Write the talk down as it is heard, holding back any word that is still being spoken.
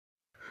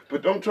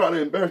But don't try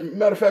to embarrass me.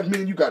 Matter of fact, me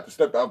and you got to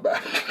step out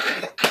back.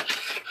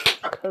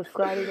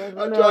 Scotty doesn't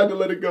I know. tried to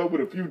let it go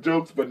with a few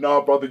jokes, but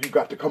nah, brother, you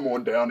got to come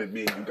on down and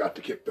me and you got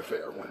to kick the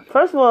fair one.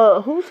 First of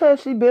all, who said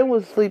she been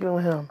was sleeping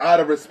with him? Out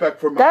of respect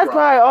for my That's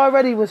pride. probably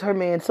already was her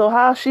man. So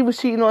how she was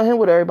cheating on him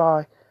with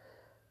everybody?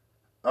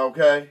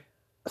 Okay.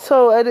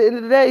 So at the end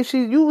of the day,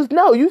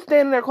 you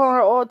standing there calling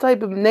her all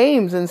type of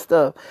names and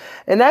stuff,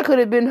 and that could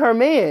have been her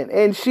man,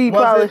 and she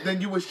probably. Then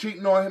you was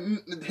cheating on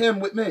him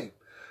with me.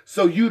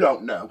 So you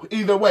don't know.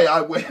 Either way,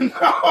 I win.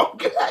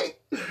 Okay.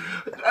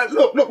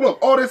 Look.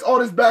 All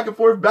this back and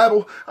forth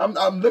battle.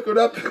 I'm liquored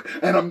up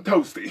and I'm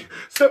toasty.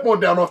 Step on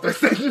down off that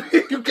stage.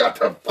 You got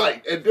to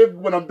fight. And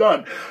then when I'm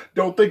done,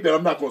 don't think that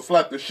I'm not gonna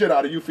slap the shit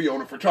out of you,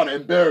 Fiona, for trying to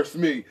embarrass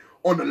me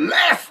on the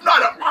last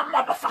night of my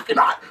motherfucking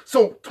night.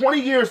 So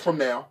 20 years from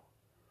now,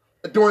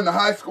 during the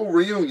high school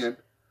reunion,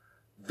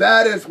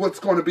 that is what's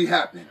going to be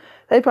happening.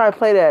 They probably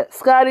play that.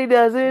 Scotty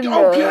doesn't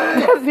know.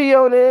 Okay.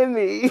 Fiona and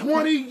me.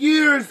 20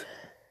 years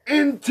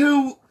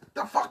into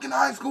the fucking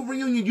high school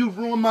reunion, you've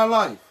ruined my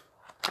life.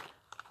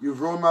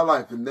 You've ruined my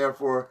life, and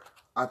therefore,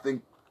 I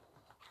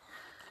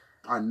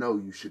know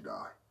you should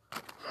die.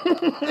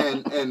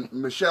 and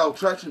Michelle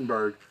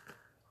Trachtenberg,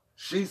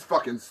 she's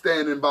fucking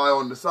standing by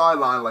on the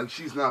sideline like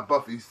she's not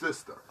Buffy's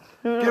sister.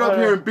 Get up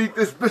here and beat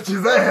this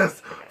bitch's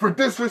ass for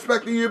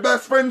disrespecting your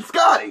best friend,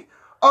 Scotty.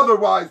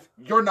 Otherwise,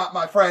 you're not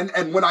my friend,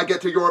 and when I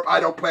get to Europe,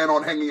 I don't plan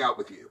on hanging out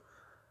with you.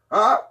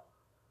 Huh?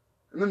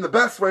 And then the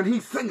best friend,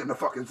 he's singing the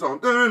fucking song.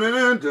 Who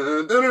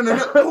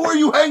are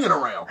you hanging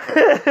around?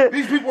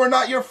 These people are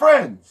not your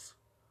friends.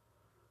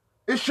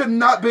 It should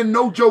not been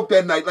no joke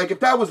that night. Like, if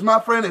that was my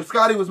friend, if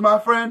Scotty was my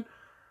friend,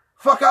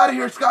 fuck out of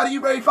here, Scotty.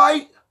 You ready to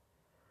fight?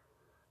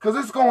 Because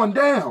it's going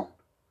down.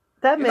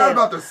 You're not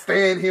about to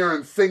stand here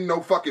and sing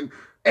no fucking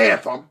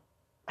anthem.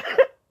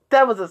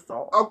 That was a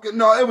song. Okay,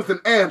 no, it was an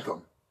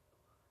anthem.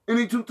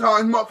 Any two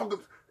times, motherfuckers,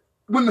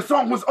 when the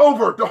song was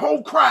over, the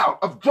whole crowd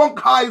of drunk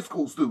high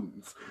school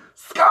students,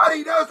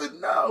 Scotty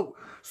doesn't know.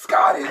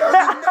 Scotty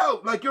doesn't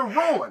know. Like, you're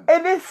ruined.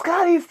 And then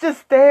Scotty's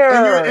just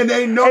there. And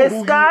they know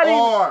who you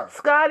are.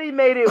 Scotty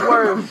made it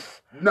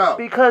worse. No.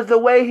 Because the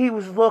way he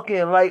was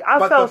looking, like, I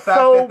felt the fact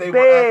so that they bad.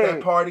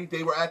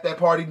 were at that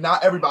party,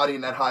 not everybody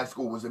in that high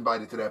school was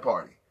invited to that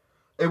party.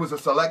 It was a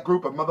select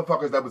group of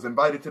motherfuckers that was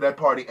invited to that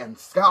party, and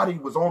Scotty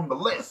was on the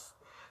list.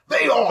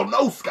 They all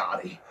know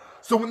Scotty.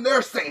 So when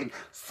they're saying,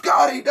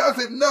 Scotty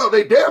doesn't know,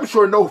 they damn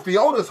sure know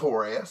Fiona's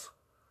whore ass.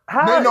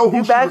 How? They know who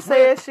you she back was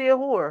saying with. she a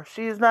whore.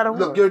 She is not a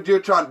whore. Look, you're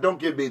trying, don't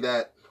give me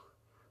that.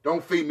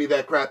 Don't feed me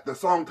that crap. The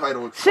song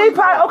title. She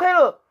probably, okay,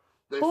 look.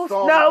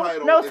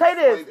 Say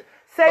this.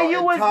 Say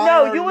you was,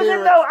 I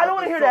don't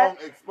want to hear that.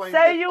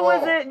 Say you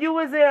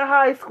was in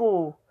high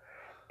school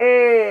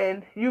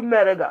and you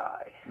met a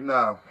guy.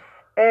 No.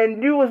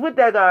 And you was with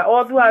that guy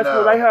all through high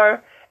school, like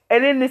her,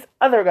 and then this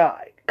other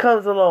guy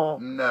comes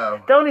along.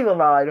 No. Don't even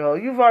lie, though.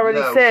 You've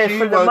already said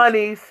for the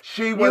monies,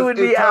 you would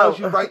be out.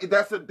 You right,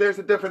 there's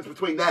a difference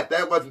between that.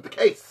 That wasn't the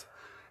case.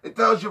 It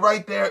tells you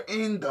right there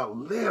in the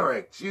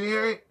lyrics. You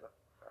hear it?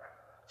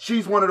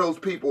 She's one of those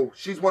people.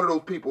 She's one of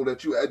those people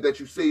that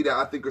you see that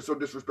I think are so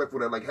disrespectful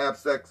that like have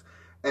sex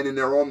and then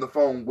they're on the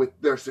phone with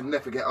their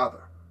significant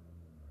other.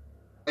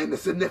 And the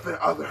significant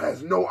other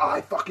has no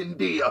fucking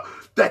idea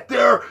that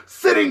they're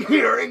sitting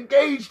here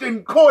engaged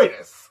in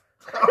coitus.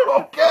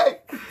 Okay?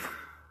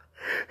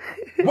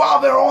 While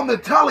they're on the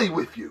telly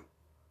with you.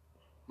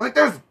 Like,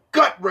 there's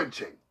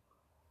gut-wrenching.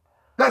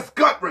 That's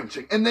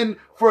gut-wrenching. And then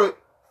for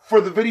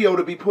the video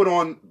to be put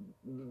on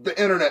the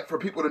internet for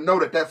people to know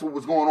that that's what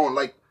was going on.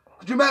 Like,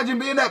 could you imagine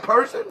being that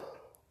person?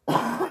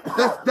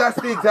 That's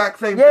the exact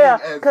same thing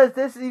as... Yeah, because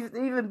this is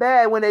even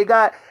bad when they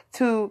got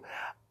to...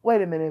 Wait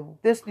a minute.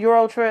 This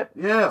Euro trip?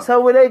 Yeah.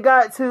 So when they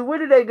got to... Where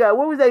did they go?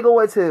 Where was they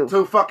going to?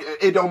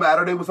 It don't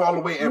matter. They was all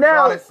the way in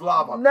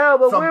Bratislava. No,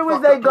 but where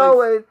was they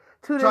going?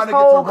 To this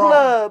whole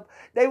club.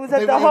 They was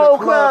at the whole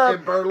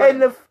club in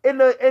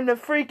the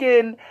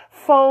freaking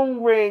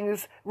phone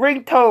rings,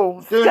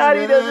 ringtones.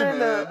 Scotty doesn't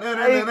know.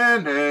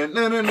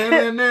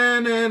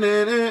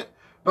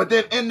 But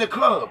then in the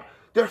club,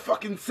 they're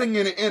fucking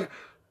singing it in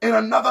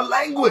another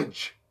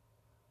language.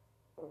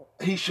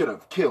 He should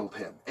have killed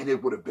him, and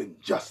it would have been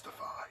justified.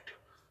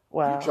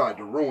 Wow. You tried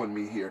to ruin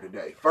me here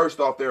today.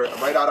 First off, they're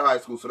right out of high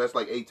school, so that's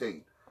like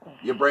 18.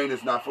 Your brain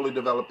is not fully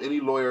developed. Any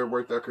lawyer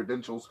worth their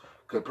credentials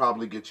could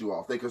probably get you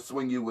off. They could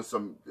swing you with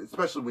some,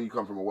 especially when you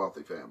come from a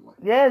wealthy family.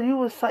 Yeah,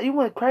 you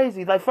went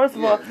crazy. Like, first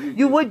of all,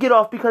 you would get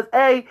off because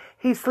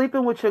he's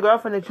sleeping with your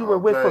girlfriend that you were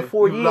with for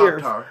 4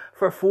 years.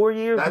 For 4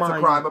 years, that's a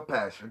crime of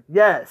passion.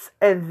 Yes,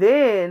 and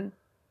then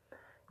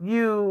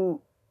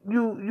you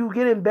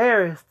get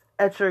embarrassed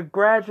at your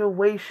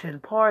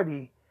graduation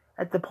party,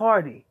 at the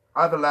party.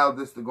 I've allowed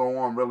this to go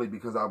on really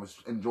because I was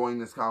enjoying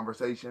this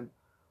conversation.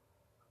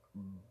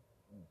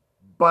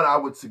 But I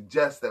would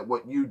suggest that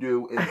what you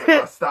do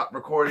is stop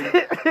recording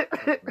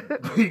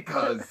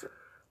because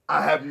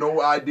I have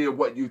no idea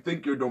what you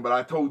think you're doing. But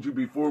I told you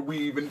before we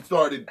even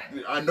started,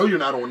 I know you're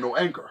not on no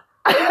Anchor.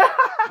 Because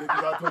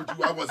I told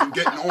you I wasn't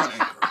getting on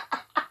Anchor.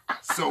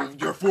 So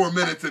your 4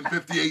 minutes and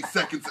 58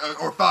 seconds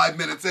or 5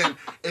 minutes in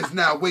is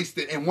now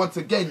wasted. And once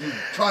again, you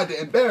tried to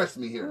embarrass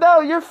me here. No,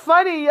 you're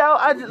funny, yo.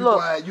 I just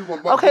look.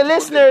 Okay,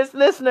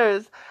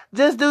 listeners,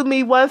 just do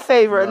me one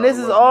favor, and this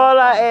is all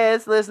I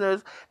ask,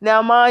 listeners.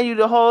 Now, mind you,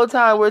 the whole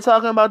time we're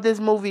talking about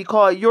this movie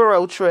called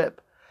Euro Trip.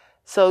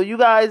 So you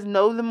guys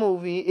know the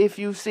movie if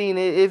you've seen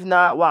it. If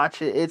not, watch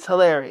it. It's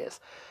hilarious.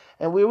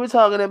 And we were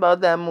talking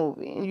about that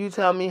movie, and you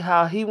tell me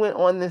how he went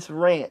on this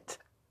rant.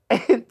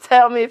 And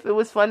tell me if it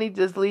was funny.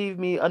 Just leave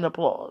me an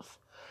applause.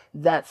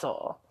 That's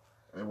all.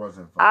 It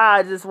wasn't funny.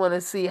 I just want to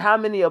see how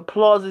many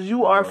applauses.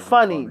 You are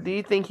funny. Do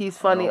you think he's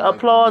funny?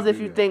 Applause if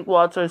you think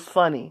Walter's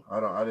funny.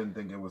 I didn't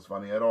think it was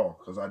funny at all,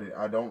 because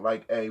I don't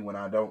like when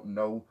I don't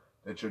know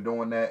that you're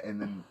doing that, and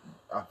then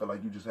I feel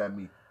like you just had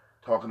me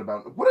talking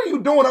about, what are you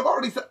doing? I've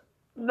already said.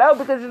 No,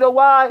 because you know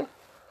why?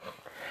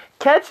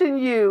 Catching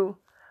you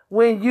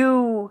when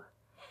you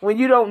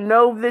don't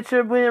know that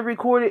you're being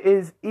recorded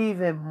is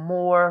even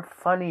more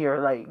funnier.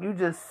 Like, you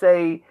just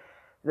say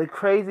the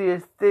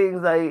craziest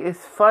things. Like, it's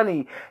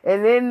funny.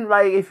 And then,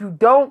 like, if you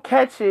don't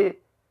catch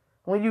it,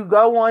 when you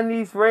go on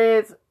these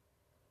rants,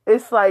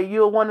 it's like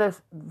you'll want to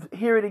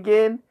hear it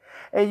again,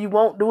 and you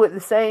won't do it the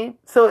same.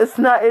 So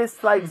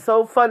it's like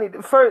so funny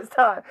the first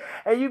time.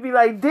 And you be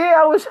like, damn,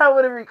 I wish I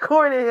would have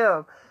recorded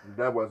him.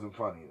 That wasn't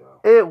funny,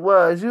 though. It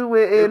was. You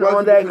went in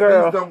on that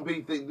girl.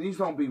 These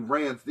don't be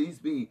rants. These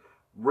be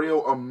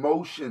real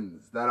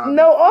emotions that I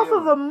off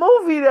of a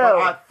movie, though.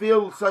 But I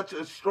feel such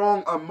a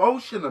strong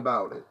emotion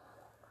about it.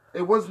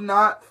 It was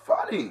not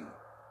funny.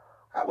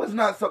 That was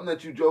not something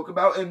that you joke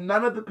about, and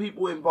none of the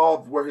people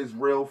involved were his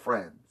real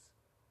friends.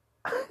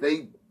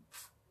 They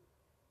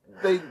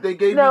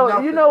gave me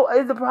nothing. You know,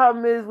 the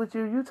problem is with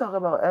you. You talk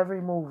about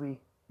every movie.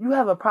 You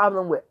have a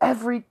problem with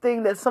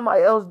everything that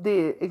somebody else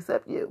did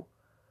except you.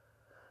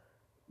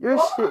 Your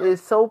shit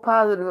is so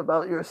positive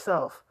about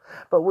yourself.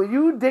 But when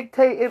you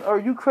dictating or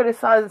you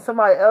criticizing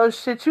somebody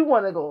else's shit, you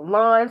want to go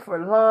line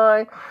for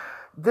line.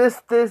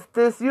 This.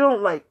 You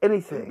don't like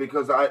anything.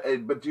 Because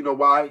but you know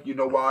why? You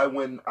know why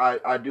when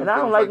I do. And I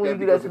don't like when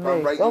you do that to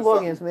me. Don't go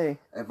against me.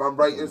 If I'm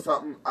writing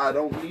something, I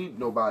don't need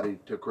nobody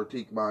to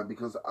critique mine,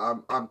 because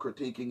I'm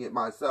critiquing it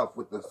myself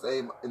with the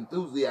same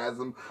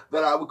enthusiasm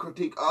that I would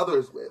critique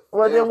others with.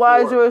 Well, then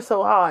why is yours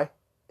so high?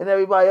 And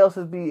everybody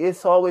else's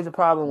it's always a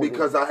problem with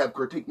because I have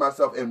critiqued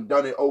myself and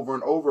done it over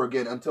and over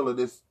again until it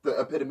is the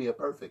epitome of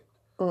perfect.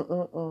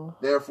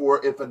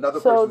 Therefore, if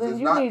another person is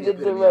not the epitome of it. So then you need to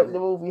direct the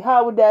movie.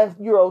 How would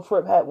that Euro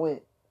Trip have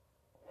went?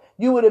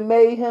 You would have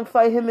made him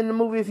fight him in the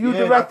movie if you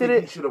directed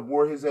it? He should have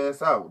wore his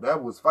ass out.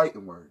 That was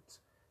fighting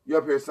words. You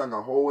up here sung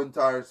a whole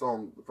entire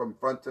song from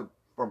front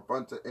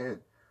to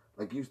end.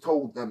 Like, you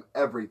told them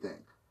everything.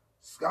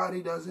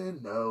 Scotty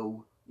doesn't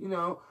know,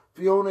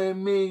 Fiona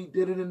and me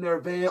did it in their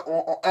van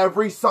on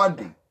every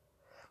Sunday.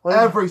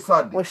 Every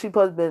Sunday. When she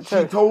supposed to be in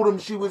church. She told him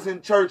she was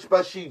in church,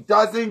 but she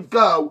doesn't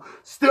go.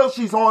 Still,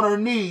 she's on her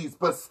knees,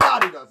 but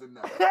Scotty doesn't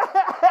know.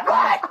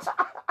 What?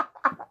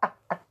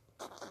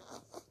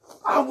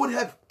 I would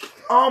have...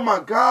 Oh,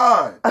 my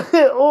God.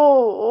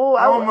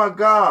 Oh, my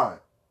God.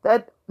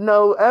 That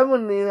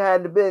wouldn't even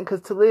had to been, because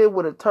Talia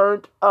would have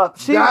turned up.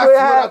 That's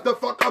what the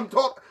fuck I'm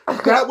talking...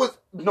 That was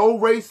no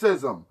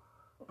racism.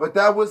 But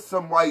that was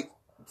some white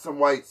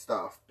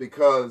stuff,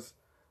 because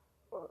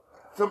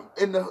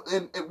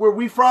where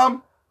we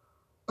from,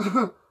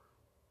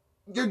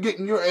 you're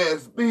getting your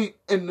ass beat,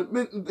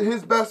 and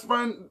his best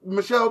friend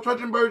Michelle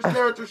Trachtenberg's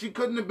character, she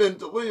couldn't have been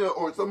Talia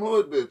or some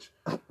hood bitch,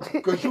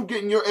 because you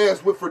getting your ass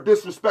whipped for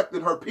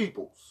disrespecting her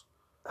peoples,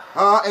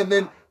 and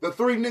then the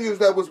 3 niggas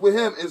that was with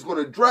him is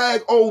gonna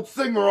drag old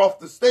Singer off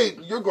the stage,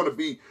 and you're gonna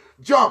be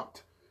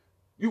jumped.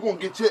 You're gonna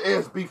get your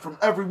ass beat from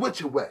every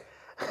which way,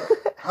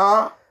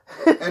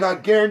 And I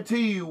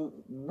guarantee you,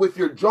 with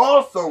your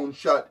jaw sewn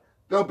shut,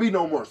 there'll be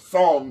no more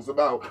songs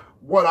about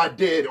what I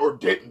did or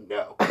didn't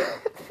know.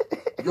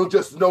 You'll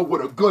just know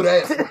what a good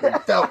ass whooping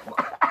felt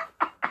like.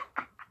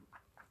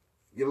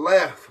 You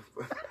laugh,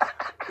 but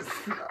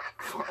it's not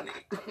funny.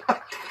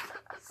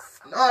 It's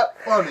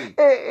not funny.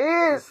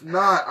 It is. It's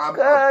not.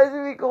 Because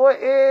you be going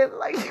in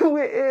like you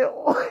went in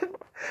on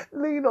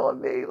Lean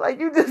On Me. Like,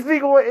 you just be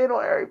going in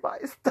on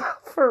everybody's stuff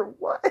for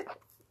what?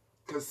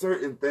 Because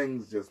certain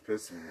things just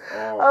piss me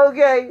off.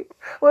 Okay.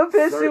 What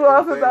pissed you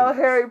off about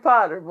Harry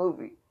Potter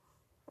movie?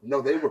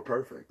 No, they were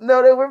perfect.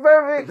 No, they were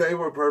perfect? They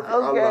were perfect.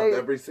 Okay. I loved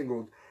every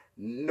single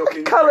nook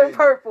and Color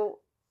Purple.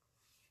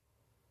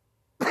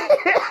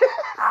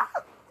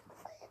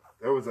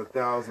 There was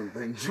 1,000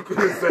 things you could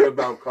have said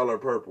about Color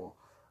Purple.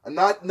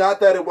 Not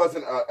that it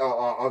wasn't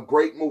a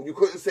great movie. You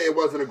couldn't say it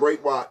wasn't a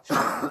great watch.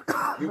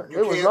 You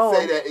can't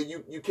say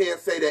that. You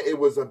can't say that it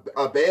was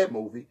a bad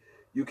movie.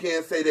 You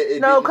can't say that it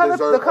didn't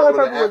deserve all of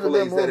the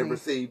accolades that it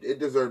received. It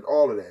deserved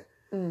all of that.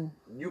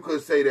 You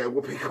could say that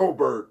Whoopi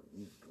Goldberg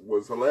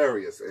was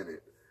hilarious in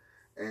it.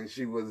 And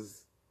she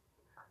was...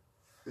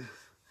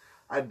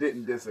 I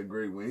didn't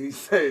disagree when he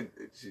said...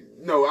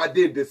 I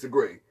did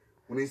disagree.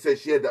 When he said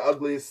she had the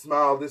ugliest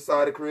smile this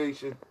side of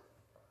creation.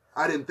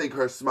 I didn't think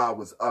her smile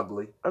was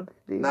ugly.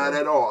 Not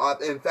at all.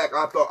 In fact,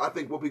 I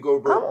think Whoopi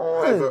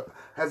Goldberg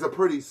has a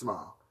pretty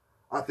smile.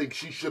 I think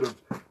she should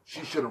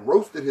have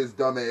roasted his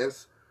dumb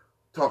ass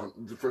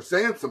for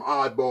saying some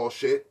oddball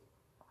shit.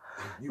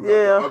 You got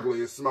the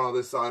ugliest smile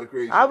this side of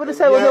creation. I would have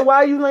said, well, then why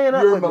are you laying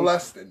up with me? You're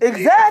molesting.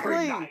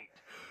 Exactly.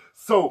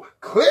 So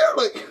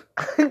clearly,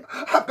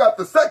 I've got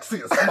the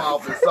sexiest smile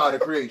this side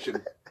of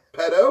creation.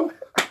 Pedo.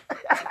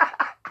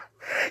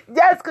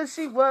 Yes, because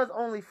she was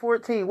only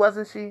 14,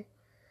 wasn't she?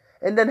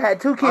 And then had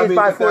 2 kids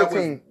by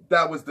 14.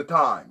 That was the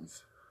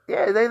times.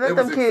 Yeah, they let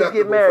them kids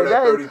get married.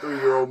 That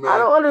 33-year-old man. I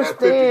don't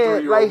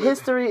understand. Like,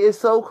 history is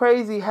so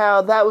crazy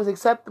how that was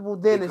acceptable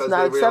then. Because it's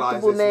not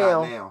acceptable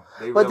now.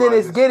 But then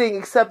it's getting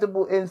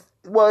acceptable in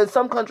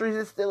some countries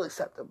it's still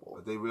acceptable.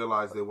 But they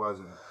realized it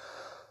wasn't.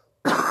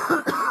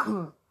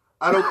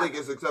 I don't think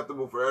it's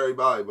acceptable for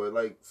everybody, but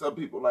like some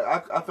people, like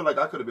I feel like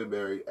I could have been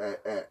married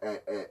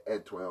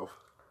at 12,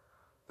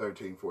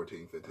 13,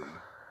 14, 15.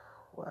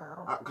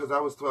 Wow. Because I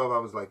was 12, I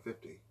was like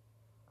 50.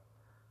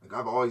 Like,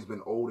 I've always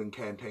been old and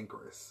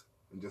cantankerous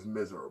and just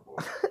miserable.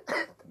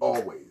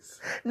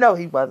 Always. No,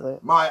 he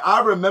wasn't.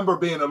 I remember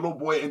being a little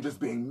boy and just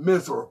being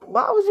miserable.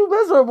 Why was you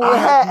miserable? I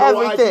had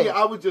no everything. idea.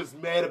 I was just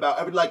mad about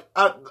everything.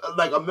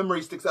 Like a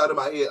memory sticks out of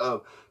my head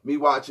of me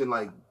watching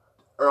like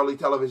early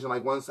television,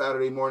 like one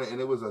Saturday morning, and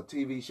it was a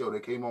TV show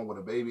that came on with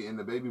a baby, and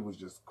the baby was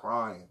just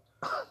crying.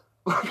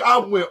 Like, I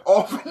went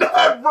off in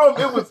that room.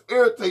 It was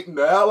irritating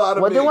the hell out of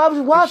me. Well, then why was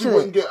you watching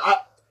it?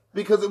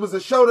 Because it was a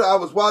show that I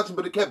was watching,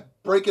 but it kept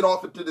breaking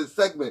off into this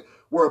segment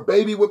where a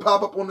baby would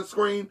pop up on the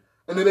screen,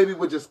 and the baby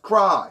would just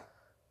cry.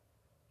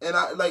 And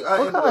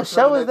what kind of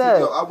show is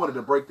that? I wanted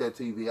to break that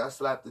TV. I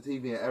slapped the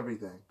TV and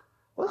everything.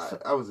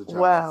 I was a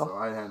child, so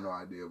I had no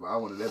idea. But I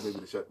wanted that baby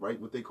to shut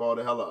what they call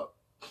the hell up.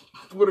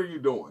 What are you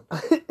doing?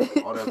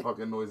 All that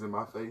fucking noise in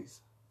my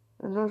face.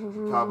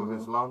 Top of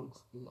his lungs.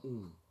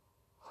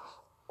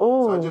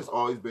 Oh. So I just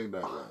always been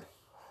that way.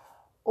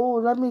 Oh,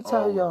 let me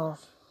tell y'all.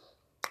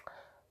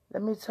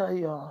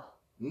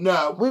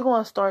 No. We're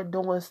going to start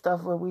doing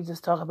stuff where we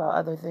just talk about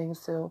other things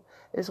too.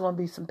 It's going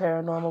to be some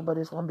paranormal, but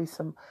it's going to be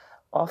some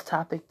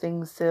off-topic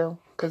things too.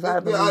 Because I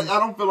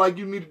don't feel like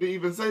you needed to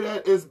even say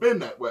that. It's been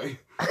that way.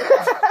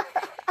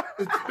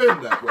 It's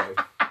been that way.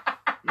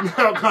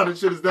 What kind of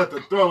shit is that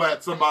to throw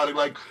at somebody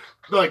like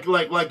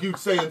you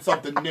saying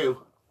something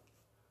new?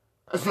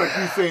 It's like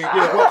you saying,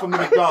 yeah, welcome to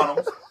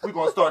McDonald's. We're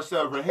going to start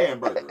serving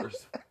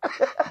hamburgers,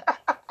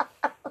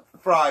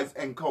 fries,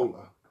 and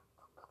cola.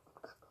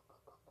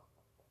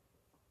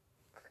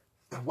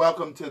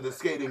 Welcome to the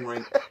skating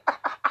rink.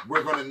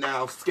 We're going to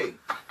now skate.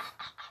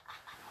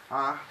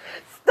 Huh?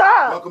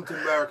 Stop! Welcome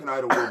to American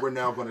Idol, where we're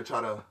now going to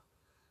try to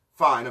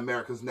find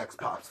America's next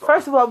pop star.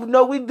 First of all,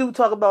 no, we do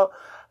talk about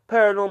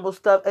paranormal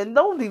stuff, and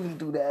don't even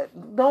do that.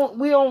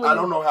 I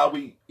don't know how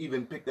we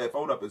even picked that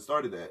phone up and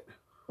started that.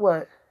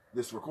 What?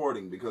 This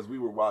recording, because we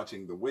were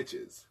watching The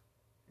Witches,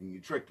 and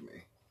you tricked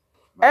me.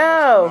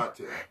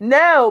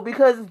 No,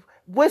 because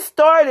what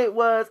started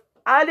was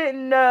I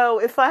didn't know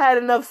if I had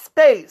enough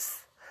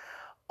space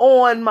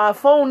on my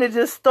phone to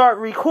just start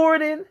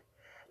recording,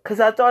 because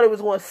I thought it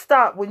was going to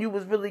stop when you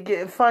was really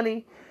getting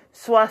funny.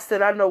 So I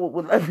said, I know what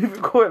would let me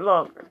record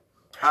longer.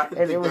 I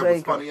didn't think that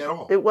was funny at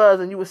all. It was,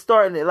 and you were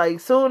starting it. Like,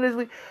 soon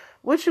as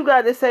what you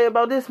got to say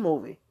about this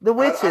movie? The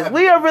Witches.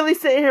 We are really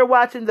sitting here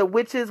watching The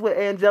Witches with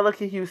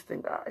Angelica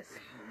Houston, guys.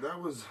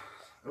 That was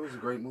a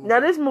great movie.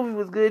 Now, this movie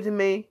was good to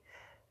me,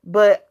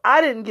 but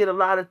I didn't get a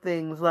lot of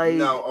things. Like,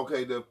 no,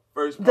 okay,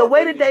 the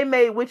way that they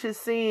made Witches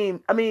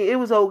seem, I mean, it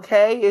was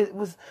okay.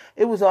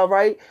 It was all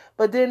right,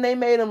 but then they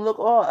made them look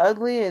all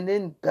ugly and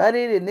then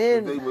gutted and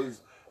then...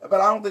 But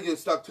I don't think it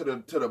stuck to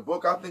the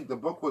book. I think the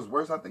book was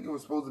worse. I think it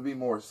was supposed to be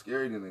more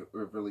scary than it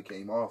really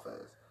came off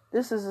as.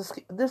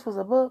 This was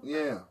a book?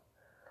 Yeah.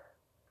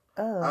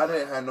 Oh. I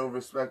didn't have no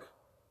respect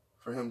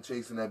for him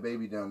chasing that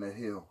baby down that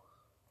hill.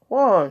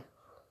 Why?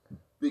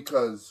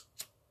 Because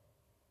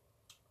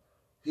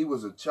he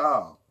was a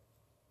child,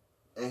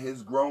 and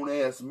his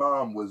grown-ass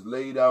mom was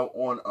laid out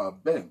on a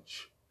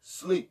bench,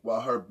 asleep,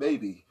 while her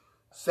baby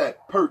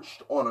sat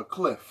perched on a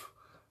cliff,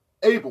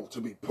 able to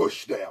be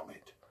pushed down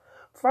it.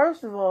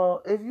 First of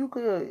all, if you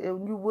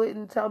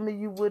wouldn't tell me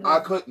you wouldn't... I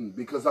couldn't,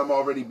 because I'm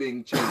already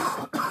being chased,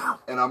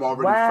 and I'm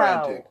already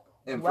frantic.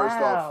 And first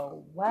off,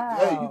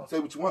 hey, you can say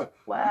what you want.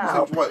 Wow. You can say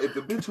what you want. If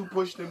the bitch who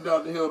pushed him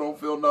down the hill don't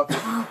feel nothing,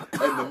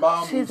 and the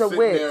mom she's who's a sitting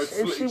witch.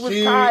 there... If she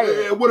was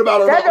tired. What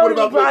about her mom? That don't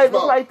even probably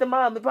look like the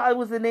mom. It probably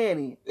was the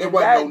nanny. It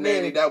wasn't no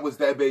nanny. That was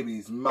that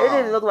baby's mom. It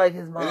didn't look like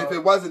his mom. And if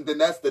it wasn't, then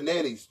that's the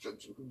nanny's...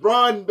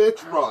 Run,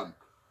 bitch, run.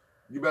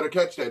 You better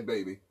catch that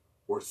baby,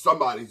 or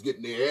somebody's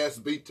getting their ass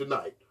beat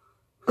tonight.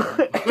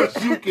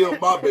 Because you killed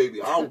my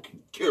baby. I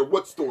don't care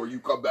what story you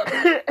come back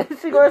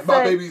with. If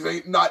my baby's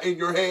ain't not in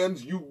your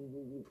hands,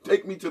 you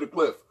take me to the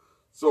cliff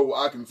so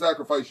I can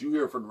sacrifice you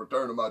here for the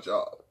return of my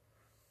child.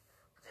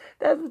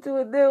 That's what you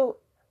would do.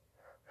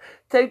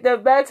 Take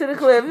them back to the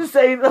cliff and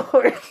say,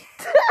 Lord.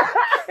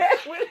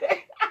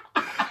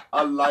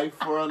 A life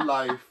for a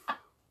life.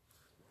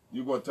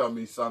 You gonna tell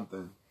me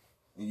something,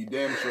 And you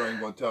damn sure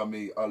ain't gonna tell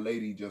me a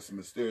lady just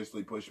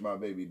mysteriously pushed my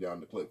baby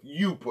down the cliff.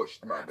 You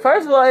pushed my baby.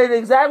 First of all,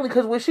 exactly,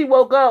 because when she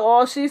woke up,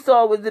 all she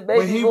saw was the baby.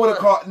 When he would have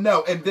caught and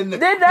then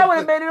that would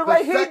have made it look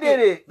like he did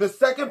it. The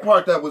second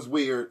part that was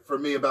weird for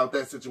me about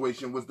that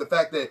situation was the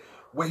fact that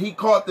when he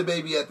caught the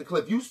baby at the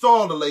cliff, you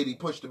saw the lady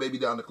push the baby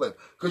down the cliff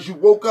because you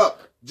woke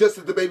up just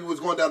as the baby was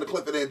going down the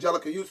cliff, and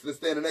Angelica Houston is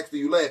standing next to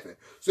you laughing.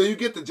 So you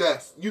get the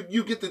gist.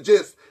 You get the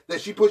gist that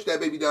she pushed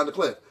that baby down the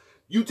cliff.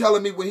 You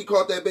telling me when he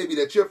caught that baby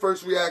that your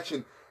first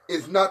reaction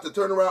is not to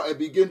turn around and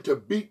begin to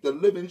beat the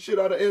living shit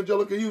out of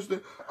Angelica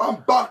Houston? I'm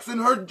boxing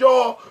her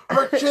jaw,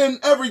 her chin,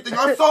 everything.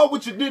 I saw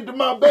what you did to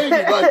my baby.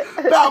 Like,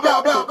 bow,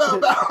 bow, bow, bow,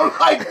 bow.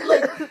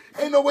 Like,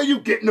 ain't no way you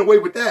getting away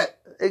with that.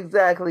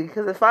 Exactly,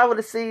 because if I would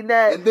have seen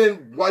that, and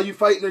then while you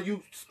fighting her,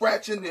 you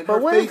scratching and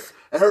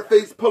her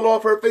face pull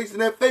off her face,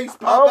 and that face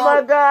pop out. Oh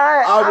my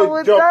God! I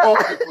would jump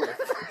off the cliff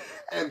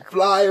and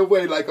fly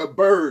away like a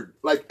bird,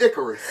 like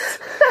Icarus,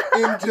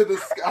 into the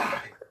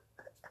sky,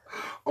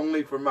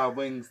 only for my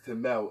wings to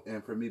melt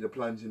and for me to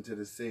plunge into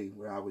the sea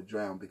where I would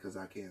drown because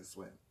I can't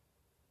swim.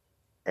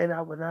 And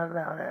I would not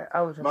allow that.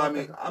 I was.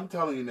 Mommy, I'm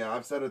telling you now,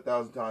 I've said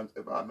 1,000 times,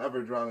 if I'm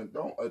ever drowning,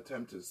 don't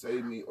attempt to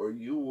save me or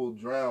you will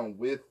drown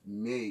with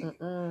me.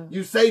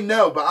 You say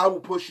no, but I will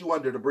push you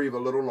under to breathe a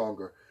little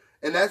longer.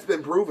 And that's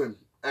been proven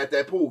at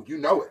that pool. You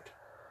know it.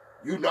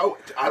 You know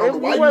it. I don't know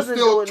why you're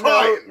still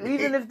trying. No,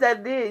 even if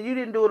that did, you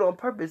didn't do it on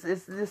purpose.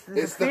 It's just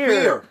it's the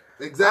fear.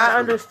 Exactly. I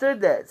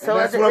understood that. So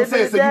and that's what I'm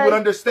saying. So you would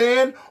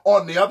understand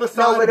on the other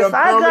side of the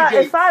pearly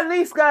gates. If I at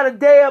least got a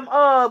damn,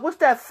 what's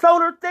that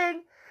floater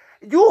thing?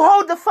 You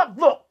hold the fuck.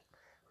 Look,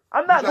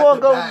 I'm not going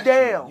to go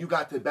down. You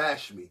got to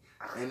bash me.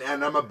 And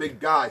I'm a big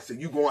guy, so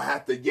you going to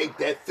have to yank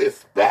that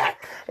fist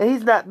back. And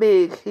he's not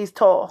big. He's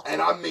tall.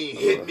 And I mean,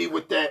 hit me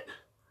with that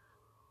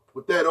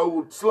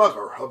old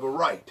slugger of a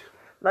right.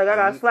 Like I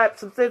got to slap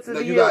some sense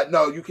into you?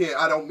 No, you can't.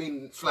 I don't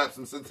mean slap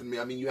some sense into me.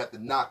 I mean, you have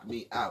to knock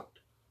me out.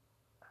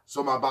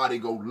 So my body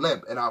go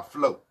limp and I'll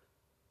float.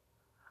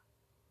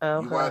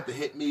 Okay. You're going to have to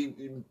hit me.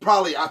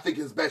 Probably, I think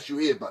it's best you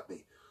headbutt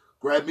me.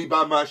 Grab me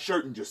by my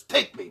shirt and just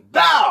take me.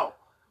 Bow!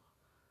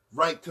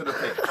 Right to the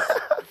face.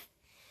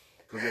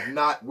 Because if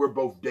not, we're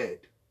both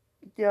dead.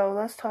 Yo,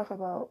 let's talk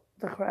about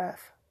The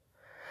Craft.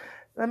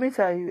 Let me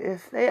tell you,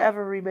 if they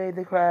ever remade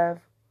The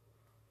Craft,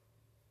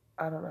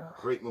 I don't know.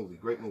 Great movie.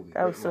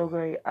 That was so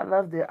great. I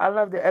loved it.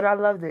 And I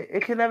loved it.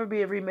 It can never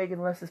be a remake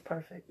unless it's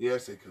perfect.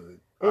 Yes, it could.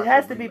 It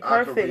has to be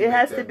perfect. It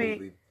has to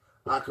be.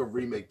 I could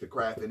remake The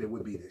Craft and it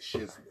would be the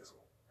shizness.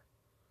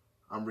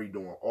 I'm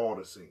redoing all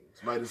the scenes.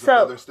 Light as a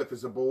feather, stiff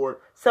as a board.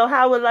 So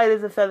how would Light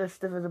as a Feather,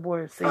 stiff as a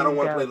board scene? I don't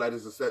want to play Light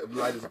as a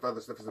feather,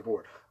 stiff as a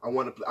board. I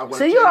want to.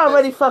 So you're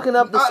already fucking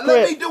up the script.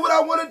 Let me do what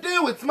I want to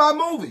do. It's my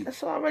movie.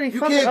 That's already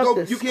fucking up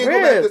the script. You can't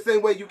go back the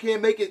same way. You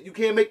can't make it. You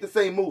can't make the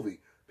same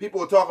movie. People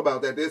will talk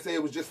about that. They say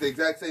it was just the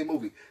exact same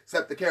movie,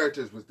 except the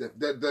characters was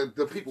different.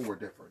 The people were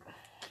different.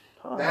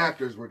 The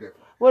actors were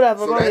different.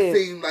 Whatever. So that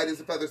scene, Light as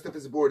a feather, stiff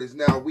as a board, is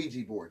now a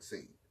Ouija board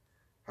scene.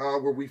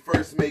 Where we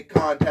first make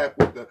contact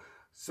with the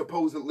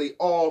supposedly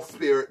all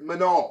spirit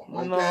Manal.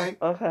 Okay?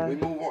 Okay. We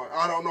move on.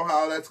 I don't know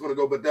how that's going to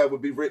go, but that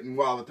would be written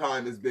while the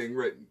time is being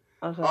written.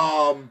 Okay.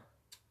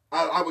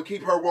 I would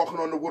keep her walking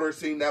on the water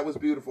scene. That was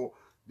beautiful.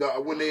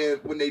 When they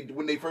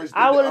first did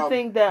I would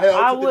think that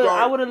I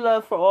would have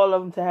loved for all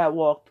of them to have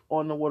walked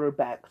on the water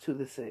back to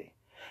the sea.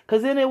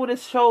 Because then it would have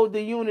showed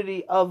the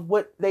unity of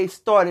what they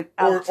started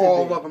out to Or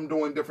all of them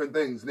doing different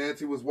things.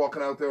 Nancy was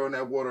walking out there on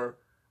that water.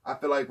 I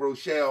feel like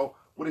Rochelle,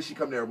 what did she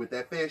come there with?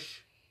 That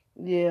fish?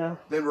 Yeah.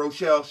 Then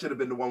Rochelle should have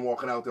been the one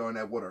walking out there on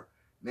that water.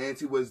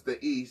 Nancy was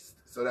the east,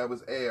 so that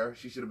was air.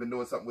 She should have been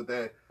doing something with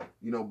that.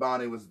 You know,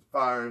 Bonnie was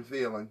fire and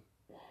feeling.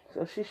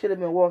 So she should have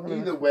been walking.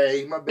 Either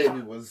way, my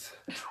baby was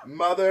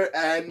Mother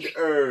and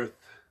Earth.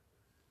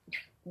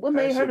 What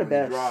made her the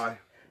best? Dry.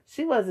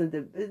 She wasn't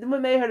the.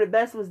 What made her the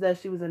best was that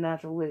she was a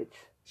natural witch.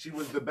 She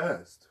was the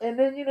best. And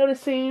then you know the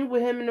scene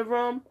with him in the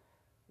room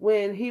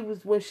when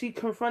she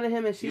confronted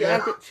him and she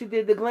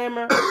did the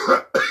glamour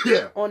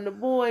on the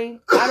boy.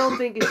 I don't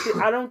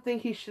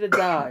think he should have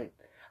died.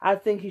 I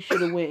think he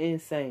should have went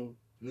insane.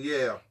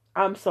 Yeah.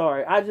 I'm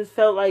sorry. I just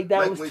felt like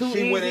that was too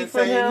easy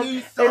for him,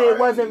 and it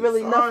wasn't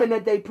really nothing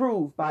that they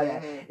proved by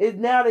that.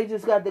 Now they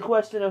just got the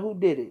question of who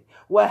did it,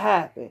 what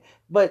happened,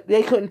 but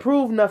they couldn't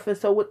prove nothing.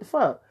 So what the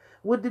fuck?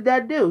 What did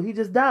that do? He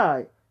just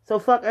died. So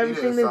fuck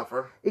everything. He didn't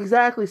suffer.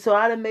 Exactly. So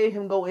I done made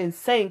him go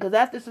insane because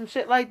after some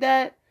shit like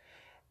that,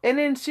 and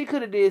then she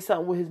could have did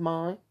something with his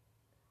mind.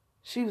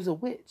 She was a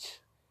witch,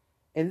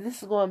 and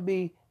this is going to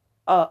be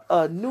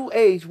a new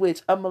age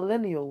witch, a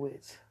millennial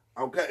witch.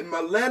 Okay,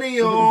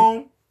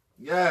 millennial.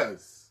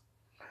 Yes.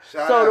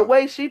 Shout out. The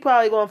way she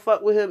probably gonna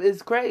fuck with him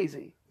is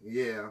crazy.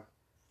 Yeah.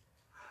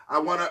 I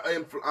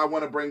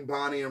wanna bring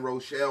Bonnie and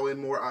Rochelle in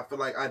more. I feel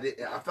like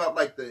I felt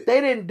like they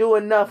didn't do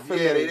enough for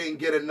me. Yeah, they didn't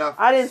get enough.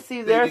 I didn't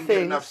see their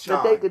things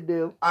that they could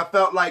do. I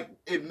felt like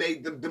it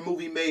made the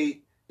movie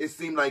made it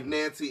seem like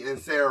Nancy and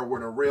Sarah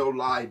were the real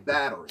live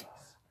batteries.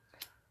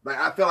 Like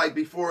I felt like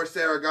before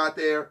Sarah got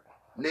there,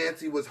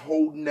 Nancy was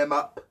holding them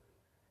up,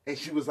 and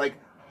she was like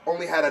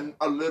only had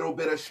a little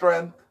bit of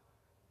strength,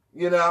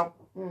 you know?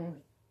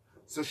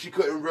 So she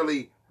couldn't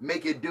really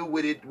make it do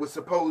what it was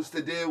supposed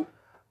to do.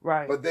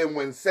 Right. But then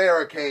when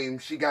Sarah came,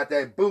 she got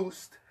that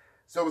boost.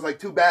 So it was like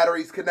 2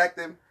 batteries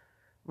connecting.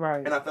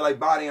 Right. And I feel like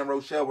Bonnie and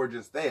Rochelle were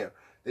just there.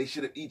 They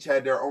should have each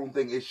had their own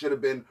thing. It should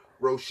have been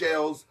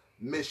Rochelle's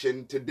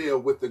mission to deal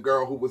with the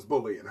girl who was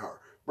bullying her.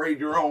 Braid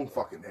your own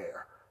fucking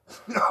hair.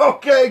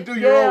 Okay, do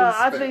your own Yeah,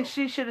 spell. I think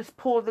she should have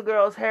pulled the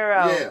girl's hair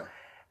out. Yeah.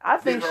 I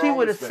think she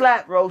would have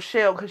slapped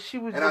Rochelle because she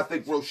was. And I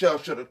think Rochelle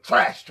should have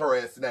trashed her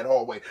ass in that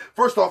hallway.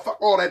 First off,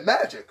 fuck all that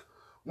magic.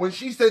 When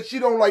she said she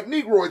don't like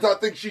Negroids, I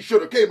think she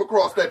should have came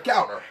across that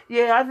counter.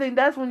 Yeah, I think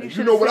that's when you should.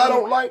 You know what I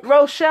don't like?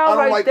 Rochelle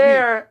right like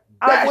there.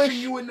 Bashing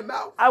you in the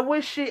mouth. I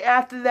wish she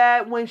after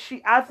that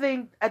I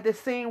think at the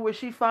scene where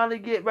she finally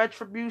get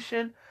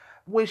retribution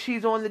when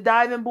she's on the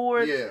diving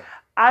board. Yeah.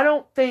 I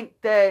don't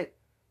think that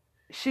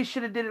she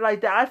should have did it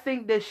like that. I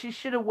think that she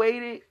should have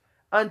waited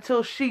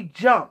until she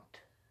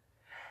jumped,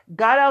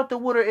 got out the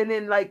water, and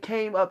then like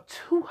came up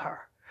to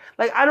her.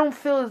 Like, I don't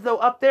feel as though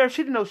up there,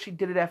 she didn't know she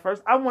did it at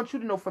first. I want you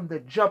to know from the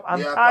jump,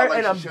 I'm tired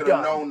and I'm done. She should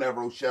have known that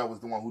Rochelle was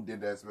the one who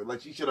did that.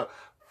 Like, she should have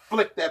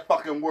flicked that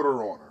fucking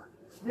water on her.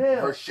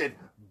 Yeah. Her shit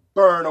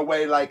burn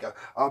away like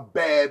a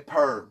bad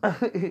perm.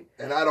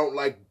 And I don't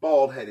like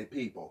bald-headed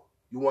people.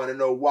 You want to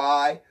know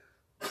why?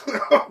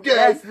 Okay.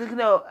 That's,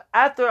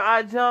 after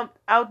I jumped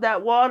out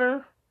that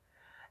water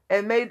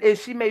and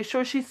she made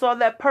sure she saw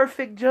that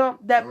perfect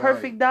jump, that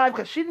perfect dive,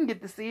 because she didn't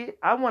get to see it.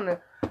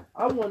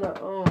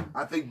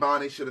 I think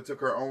Bonnie should have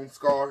took her own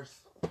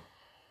scars.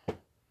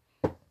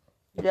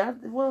 Yeah,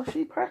 well,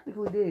 she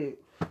practically did.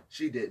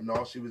 She didn't.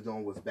 All she was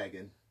doing was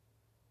begging.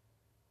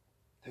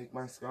 Take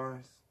my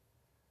scars.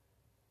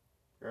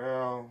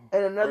 Girl.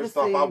 And another first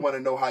off, I want to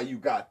know how you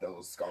got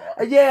those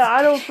scars. Yeah,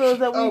 I don't feel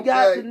that we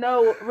got to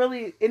know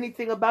really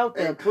anything about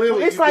them. And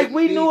clearly it's like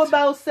we knew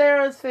about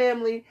Sarah's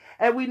family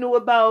and we knew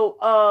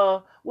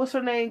about what's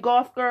her name,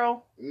 Golf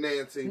Girl?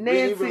 Nancy. We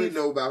didn't really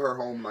know about her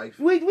home life.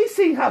 We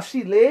seen how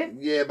she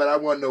lived. Yeah, but I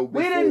want to know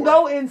before. We didn't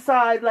go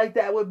inside like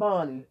that with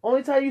Bonnie.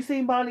 Only time you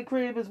seen Bonnie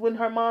crib is when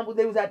her mom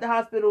they was at the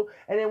hospital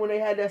and then when they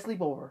had that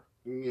sleepover.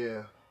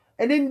 Yeah.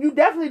 And then you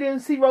definitely didn't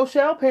see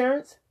Rochelle's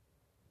parents.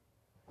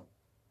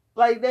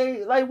 Like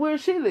where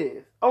she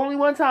live? Only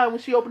one time when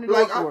she opened the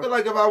door. Like, I feel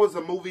like if I was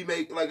a movie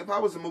if I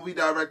was a movie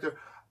director,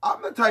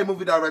 I'm the type of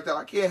movie director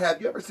I can't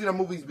have. You ever seen the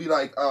movies be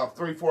like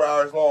 3-4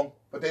 hours long,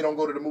 but they don't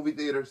go to the movie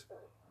theaters?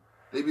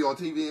 They be on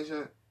TV and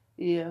shit.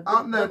 Yeah,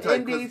 I'm that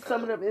type.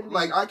 Some of them indies.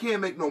 Like, I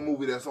can't make no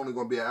movie that's only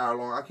gonna be an hour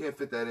long. I can't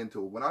fit that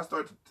into it. When I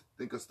start to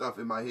think of stuff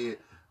in my head,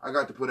 I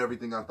got to put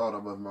everything I thought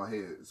of in my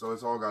head. So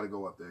it's all got to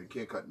go up there. You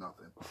can't cut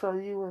nothing. So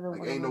you would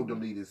like ain't no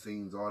deleted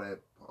scenes, all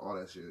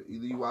that shit.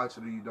 Either you watch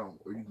it or you don't,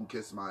 or you can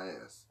kiss my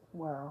ass.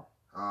 Wow.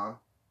 Huh?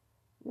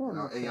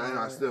 And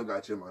I still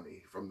got your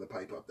money from the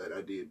pipe up that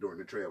I did during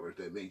the trailers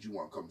that made you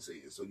want to come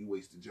see it. So you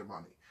wasted your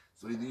money.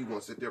 So either you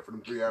gonna sit there for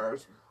them 3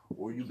 hours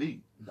or you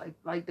leave.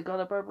 Like The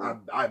Color Purple.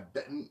 I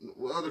bet.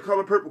 Well, The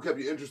Color Purple kept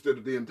you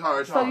interested the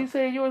entire time. So you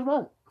saying yours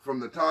won't? From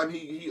the time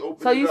he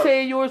opened. So you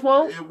saying yours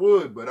won't? It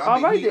would, but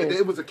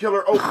it was a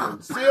killer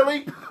opening.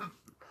 Silly.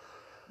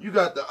 You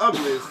got the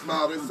ugliest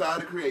smile this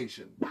side of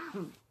creation.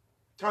 What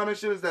kind of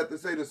shit is that to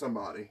say to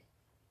somebody?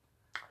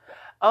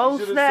 Oh,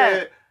 snap.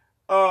 Said,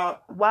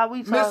 why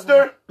we talking?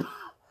 Mister,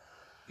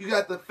 you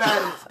got the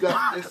fattest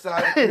gut this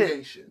side of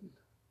creation.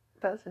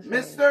 That's a shame.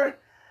 Mister.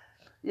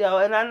 Yo,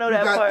 and I know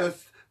that part. You got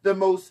the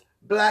most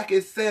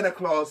blackest Santa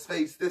Claus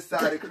face this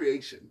side of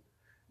creation.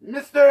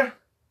 Mister,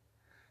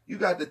 you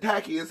got the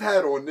tackiest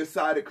hat on this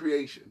side of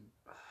creation.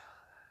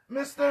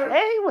 Mister.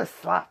 Hey, he was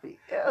sloppy.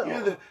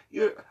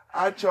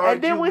 I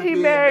charge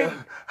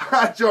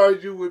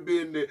you with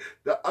being the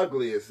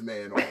ugliest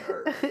man on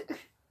earth.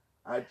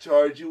 I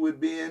charge you with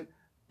being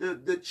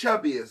the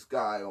chubbiest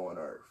guy on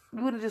earth.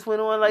 You would have just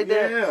went on like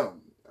that? Yeah.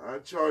 I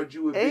charge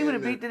you with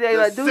being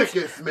the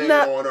sickest man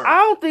on earth. I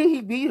don't think he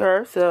beat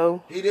her,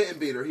 so. He didn't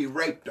beat her. He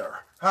raped her.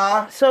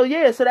 Huh? So,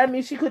 yeah. So, that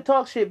means she could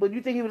talk shit, but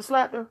you think he would have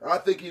slapped her? I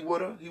think he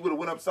would have. He would have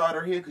went upside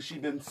her head because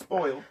she'd been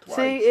spoiled twice.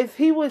 See, if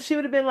she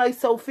would have been like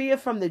Sophia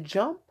from the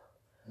jump.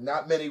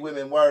 Not many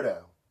women were,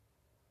 though.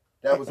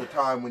 That was a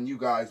time when you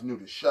guys knew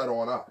to shut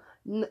on up.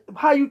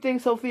 How you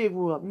think Sophia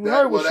grew up? You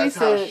heard what she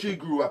said. That's how she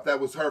grew up. That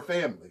was her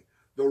family.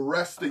 The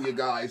rest of you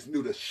guys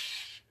knew to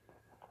shh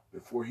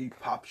before he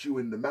pops you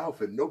in the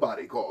mouth and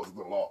nobody calls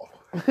the law.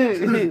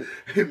 And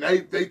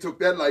they took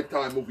that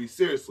Lifetime movie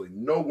seriously.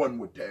 No one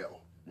would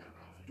tell.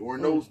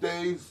 During those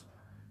days,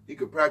 he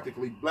could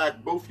practically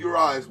black both your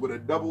eyes with a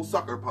double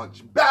sucker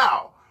punch.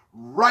 Bow!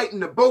 Right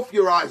into both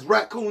your eyes,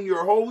 raccoon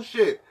your whole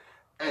shit.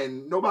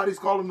 And nobody's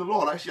calling the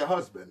law. That's your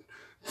husband.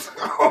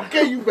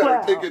 Okay, you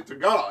better take it to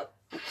God.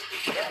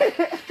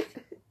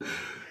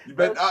 You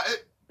better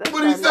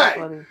what did he say?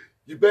 Funny.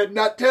 You better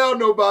not tell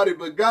nobody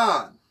but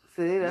God.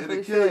 See, that's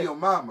it'll kill your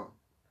mama.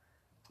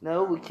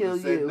 No, we kill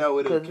you. Said, no,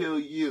 it'll kill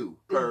you.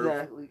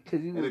 Exactly.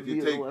 Because you would be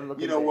the one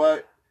looking. You know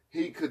what?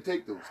 He could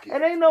take those kids.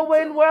 And ain't no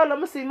way in the world I'm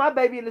gonna see my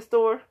baby in the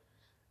store.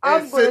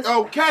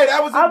 Okay,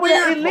 that was a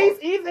weird at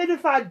least, even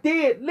if I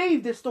did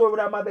leave this store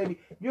without my baby,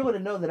 you're going to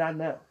know that I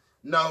know.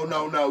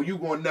 No. You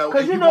gonna know.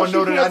 Because you know she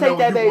can't take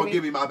that baby. You gonna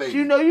give me my baby.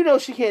 You know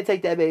she can't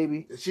take that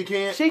baby. She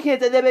can't? She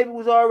can't take that baby.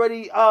 Was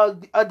already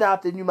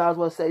adopted, you might as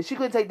well say. She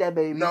couldn't take that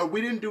baby. No,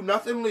 we didn't do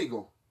nothing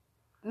legal.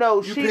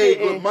 No, you paid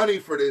good money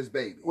for this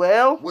baby.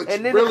 Well,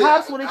 and then really, the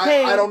cops when it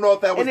came. I don't know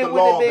if that was the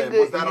law then.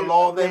 Was that a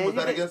law then? Was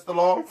that against the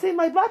law? It seemed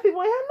like black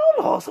people ain't have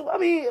no law. So I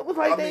mean, it was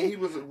like he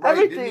was right.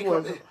 Everything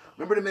was.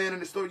 Remember the man in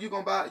the store? You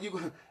gonna buy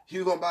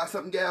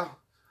something, gal?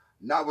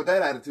 Not with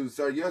that attitude,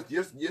 sir.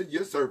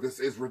 Your service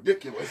is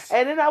ridiculous.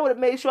 And then I would have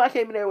made sure I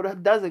came in there with a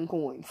dozen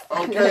coins.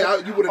 Okay,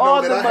 you would have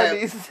known that I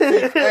had.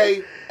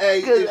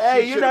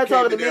 Hey, you're not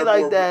talking to me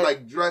like that.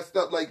 Like dressed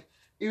up, like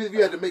even if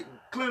you had to make.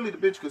 Clearly, the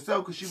bitch could sell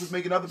because she was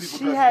making other people.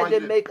 She had to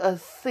make a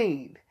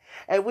scene,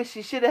 and what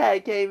she should have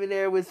had came in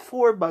there was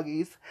 4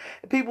 buggies,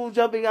 people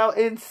jumping out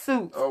in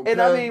suits,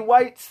 and I mean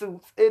white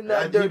suits in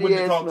the dirty ass. He wouldn't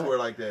have talked to her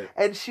like that.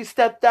 And she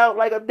stepped out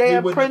like a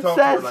damn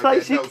princess,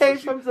 like she came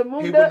from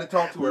Zamunda. He wouldn't have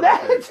talked to her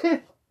like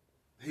that.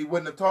 He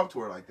wouldn't have talked to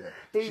her like that.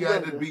 She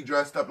had to be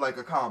dressed up like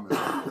a common,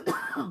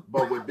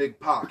 but with big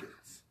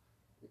pockets.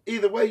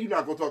 Either way, you're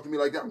not gonna talk to me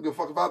like that. I don't give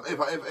a fuck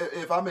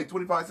if I make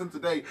 25 cents a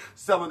day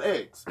selling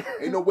eggs.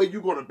 Ain't no way you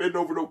gonna bend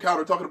over no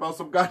counter talking about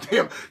some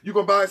goddamn. You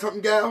gonna buy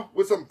something, gal,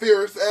 with some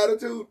fierce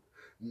attitude?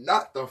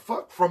 Not the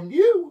fuck from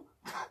you,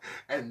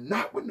 and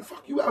not when the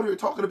fuck you out here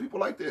talking to people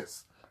like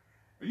this.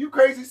 Are you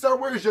crazy, sir?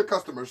 Where is your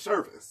customer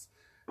service?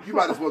 You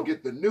might as well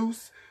get the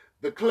noose,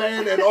 the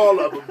Klan, and all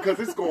of them because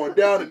it's going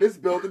down in this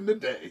building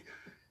today.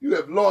 You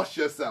have lost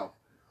yourself.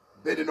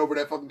 Bending over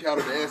that fucking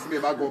counter to ask me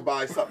if I'm gonna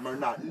buy something or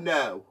not.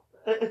 No.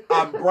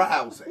 I'm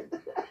browsing.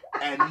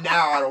 And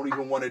now I don't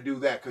even want to do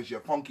that because your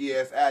funky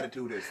ass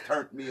attitude has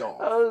turned me off.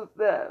 Oh,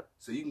 snap.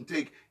 So you can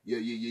take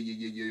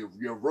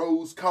your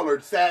rose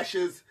colored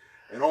sashes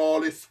and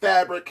all this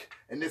fabric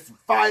and this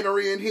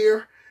finery in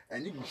here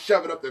and you can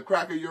shove it up the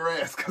crack of your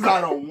ass because I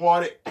don't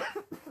want it.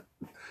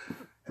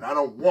 And I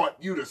don't want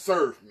you to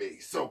serve me.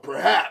 So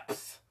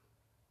perhaps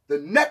the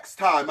next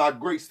time I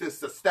grace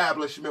this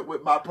establishment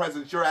with my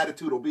presence, your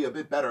attitude will be a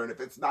bit better. And if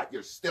it's not,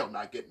 you're still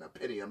not getting a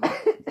penny of money.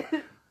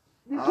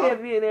 You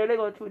can't be in there. They're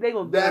gonna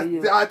get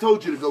you. I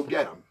told you to go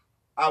get them.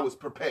 I was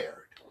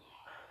prepared.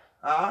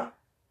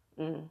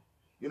 You're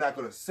not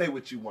gonna say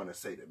what you want to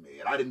say to me,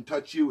 and I didn't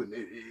touch you, and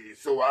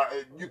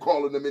you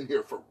calling them in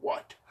here for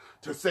what?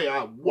 To say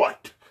I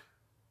what?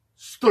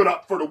 Stood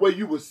up for the way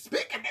you was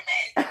speaking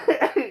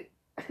to me.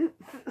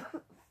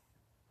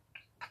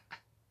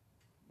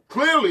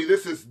 Clearly,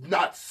 this is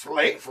not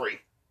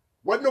slavery.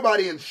 Wasn't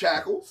nobody in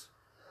shackles.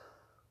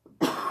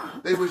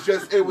 It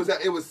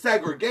was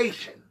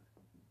segregation.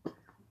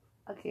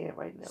 I can't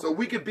right now. So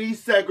we could be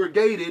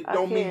segregated.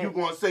 Don't mean you're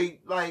going to say,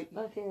 like,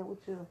 I can't with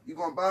you. You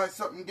going to buy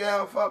something,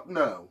 gal? Fuck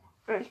no.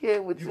 I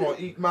can't with you. You going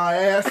to eat my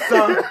ass,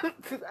 son?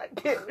 I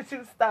can't with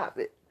you. Stop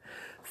it.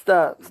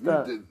 Stop.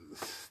 You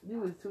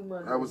was too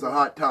much. That was a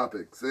hot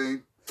topic,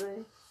 see?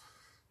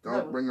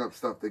 Don't bring up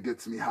stuff that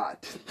gets me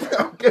hot.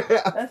 Okay.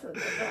 That's a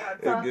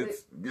hot topic.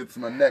 It gets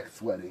my neck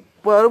sweaty.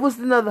 Well, it was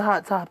another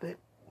hot topic.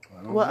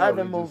 What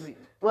other movie?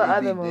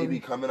 They be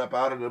coming up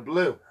out of the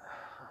blue.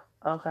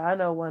 Okay, I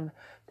know one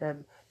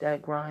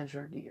that grinds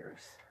your gears.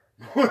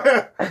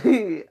 What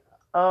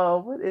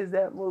is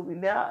that movie?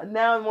 Now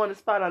I'm on the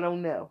spot. I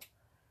don't know,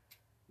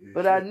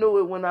 but I knew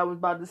it when I was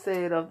about to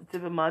say it off the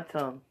tip of my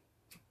tongue.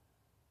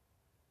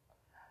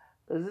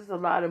 Cause there's a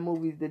lot of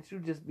movies that you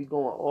just be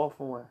going off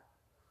on.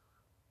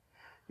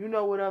 You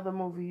know what other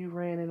movie you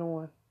ran it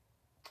on?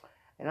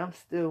 And I'm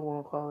still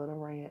gonna call it a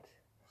rant.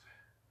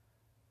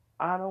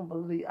 I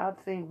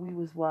think we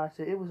was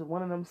watching. It was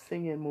one of them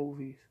singing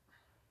movies.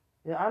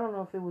 Yeah, I don't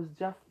know if it was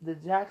the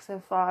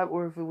Jackson 5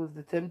 or if it was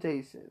the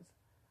Temptations.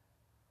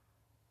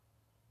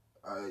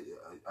 I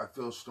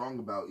feel strong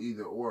about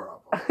either or of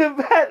them.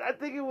 I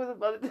think it was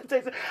about the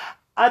Temptations.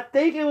 I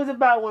think it was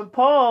about when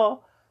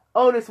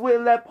Otis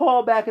wouldn't let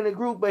Paul back in the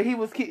group, but he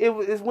was. It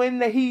was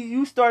when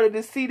you started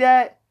to see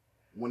that.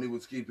 When he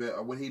was keeping,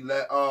 when he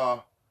let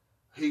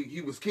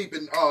he was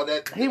keeping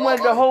that. He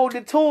wanted to hold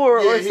the tour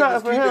or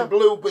something for him. he was keeping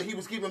Blue, but he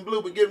was keeping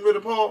Blue, but getting rid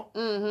of Paul.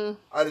 Mm-hmm.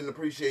 I didn't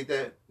appreciate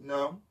that.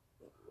 No.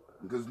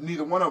 Because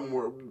neither one of them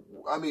were.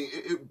 I mean,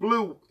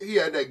 Blue, he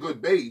had that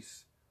good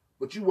bass,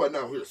 but you wasn't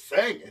out here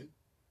singing,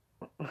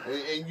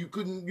 and you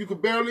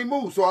could barely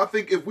move. So I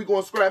think if we're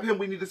gonna scrap him,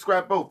 we need to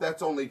scrap both.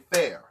 That's only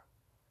fair.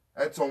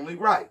 That's only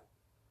right.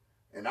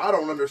 And I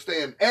don't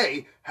understand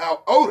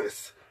how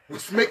Otis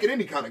was making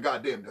any kind of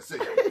goddamn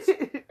decisions.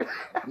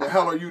 What the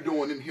hell are you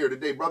doing in here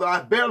today, brother?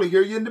 I barely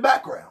hear you in the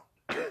background.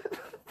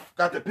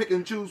 Got to pick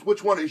and choose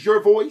which one is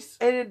your voice.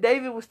 And then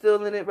David was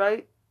still in it,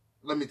 right?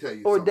 Let me tell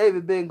you or something.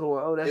 David been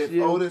going. Oh, that's if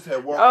you. If Otis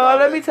had walked out.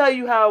 Let me tell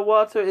you how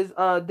Walter is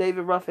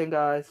David Ruffin,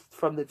 guys,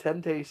 from the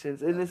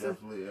Temptations. And this is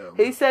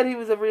he said he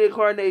was a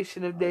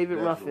reincarnation of David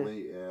Ruffin. I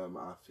definitely am.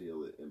 I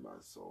feel it in my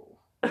soul.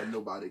 Ain't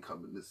nobody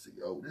coming to see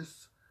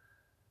Otis.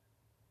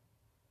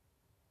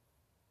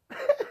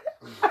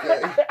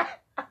 Okay.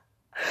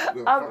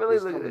 I'm really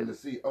looking to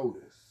see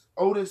Otis.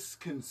 Otis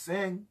can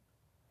sing.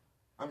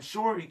 I'm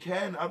sure he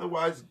can.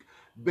 Otherwise,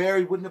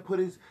 Barry wouldn't have put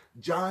his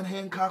John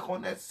Hancock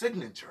on that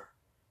signature.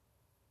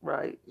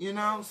 Right. You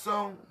know,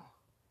 so...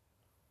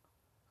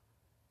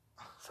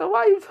 So why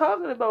are you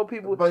talking about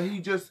people? But he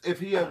just,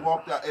 if he had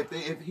walked out,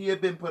 if he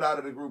had been put out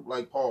of the group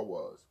like Paul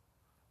was,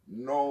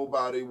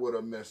 nobody would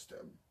have missed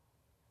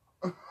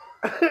him.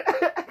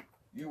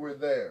 You were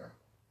there.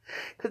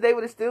 Because they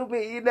would have still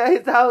been eating at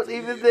his house,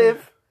 even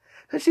if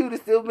she would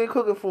have still been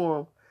cooking for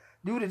him.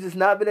 You would have just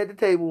not been at the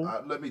table.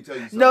 Let me tell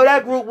you something. No,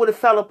 that group would have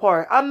fell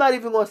apart. I'm not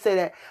even going to say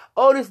that.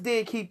 Otis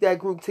did keep that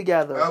group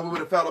together. We would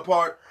have fell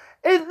apart.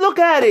 Look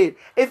at it.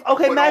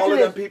 Imagine all of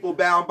this. them people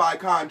bound by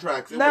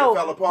contracts, it would have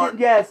fell apart.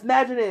 Yes,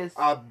 imagine this.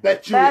 I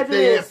bet you if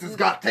their asses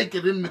got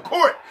taken in the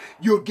court,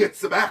 you'll get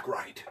some act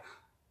right.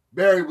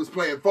 Barry was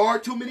playing far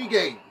too many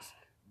games.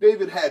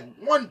 David had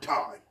one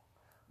time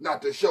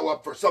not to show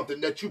up for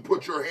something that you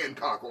put your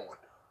Hancock on.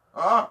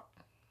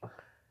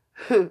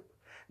 Huh?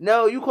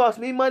 No, you cost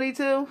me money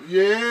too?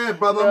 Yeah,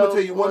 brother, I'm going to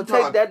tell you one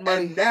time. Take that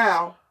money. And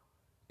now,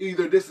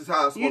 either this is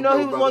how it's going to go,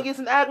 he was going to get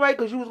some act right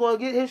because you was going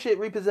to get his shit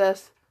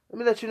repossessed. Let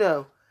me let you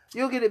know.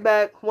 You'll get it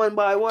back one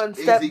by one,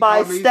 step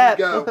by step.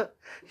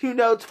 You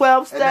know,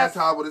 12 steps. And that's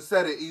how I would have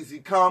said it. Easy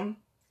come,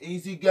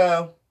 easy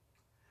go.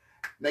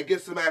 Now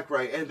get some act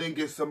right and then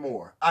get some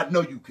more. I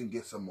know you can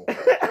get some more.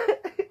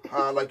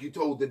 Like you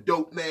told the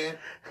dope man.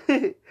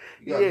 You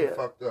got me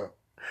fucked up.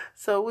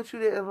 So what you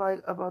didn't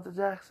like about the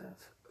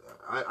Jacksons?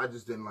 I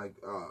just didn't like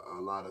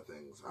a lot of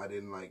things. I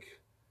didn't like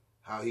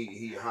how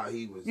he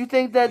was. You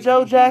think that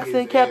Joe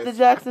Jackson kept the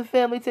Jackson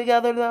family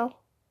together though?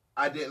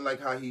 I didn't like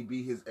how he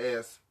beat his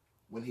ass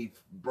when he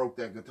broke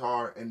that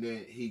guitar, and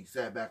then he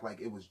sat back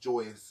like it was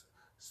joyous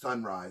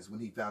sunrise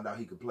when he found out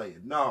he could play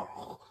it.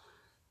 No,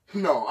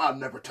 I'll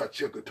never touch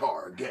your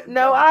guitar again.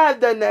 No, brother. I have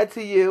done that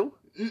to you.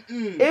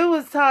 It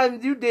was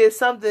times you did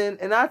something,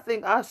 and I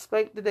think I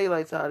spanked the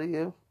daylights out of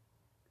you.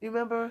 You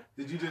remember?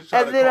 Did you just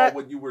try to call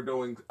what you were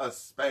doing a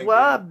spanking?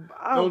 Well,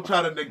 don't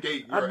try to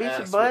negate your beat ass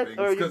your butt, whippings,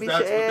 or you beat your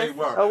ass, they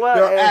were. Or what?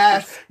 They're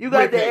ass You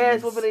got whippings. the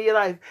ass whooping in your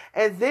life.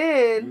 And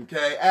then...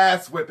 Okay,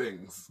 ass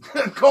whippings.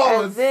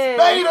 Call a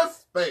spade a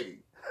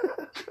spade.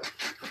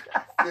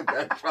 Sit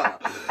back trying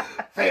to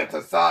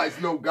fantasize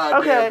no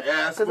goddamn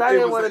ass.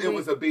 It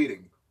was a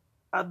beating.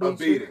 I beat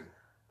you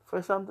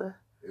for something.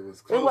 It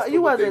was close. It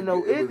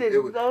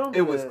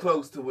was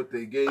close to what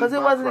they gave. Because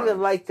it wasn't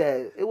even like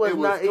that. It was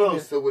not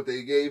close to what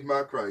they gave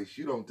my Christ.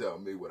 You don't tell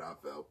me what I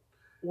felt.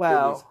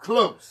 Wow. It was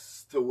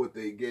close to what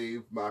they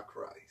gave my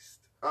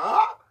Christ.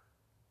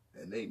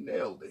 And they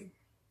nailed him.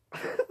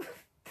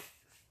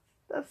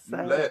 That's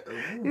sad.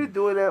 You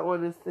doing that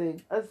on this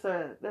thing. That's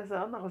sad.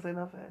 I'm not gonna say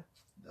nothing.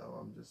 No,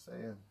 I'm just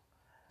saying.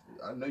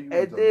 I know you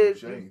was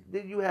ashamed.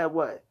 Did you have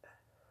what?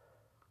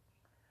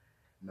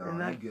 No,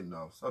 I'm getting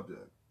off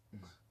subject.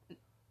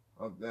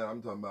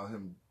 I'm talking about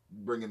him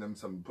bringing them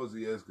some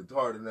pussy ass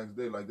guitar the next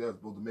day like that's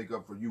supposed to make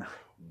up for you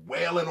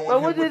wailing on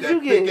him with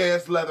that thick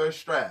ass leather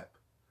strap.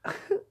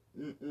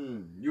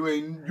 You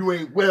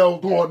ain't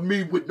wailed on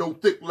me with no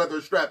thick leather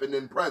strap and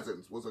then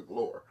presents was a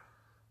glore.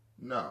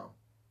 No,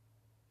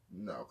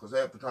 because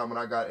half the time when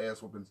I got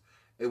ass whoopings,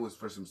 it was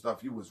for some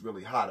stuff you was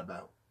really hot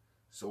about.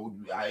 So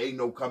I ain't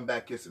no come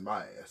back kissing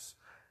my ass.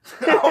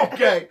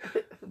 Okay,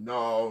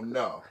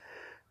 no.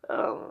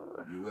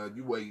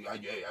 You wait.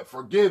 I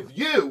forgive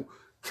you.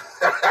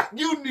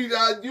 You've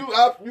had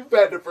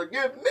to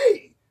forgive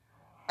me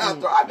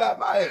after I got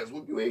my ass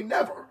whooped. You ain't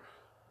never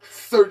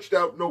searched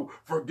out no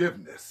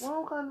forgiveness. Well, I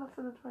don't got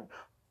nothing to drink.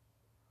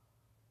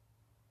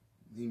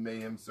 He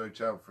made him search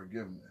out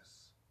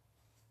forgiveness,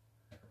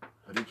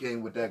 but he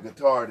came with that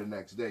guitar the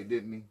next day,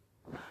 didn't he?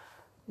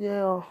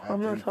 Yeah, after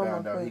I'm not he talking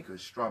found about out that. he could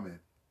strum it.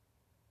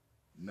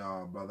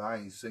 No, brother, I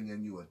ain't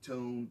singing you a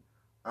tune.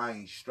 I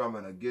ain't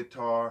strumming a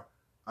guitar.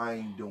 I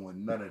ain't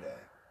doing none of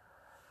that.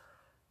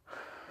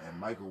 And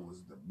Michael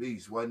was the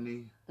beast, wasn't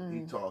he?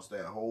 He tossed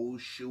that whole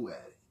shoe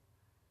at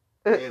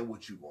him. And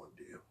what you gonna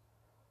do?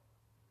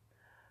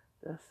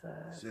 That's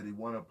sad. Said he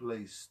wanna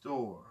play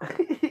store.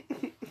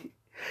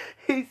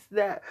 He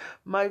snapped.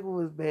 Michael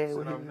was bad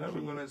with him. I'm never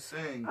gonna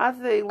sing. I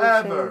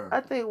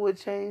think what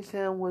changed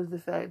him was the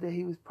fact that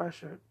he was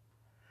pressured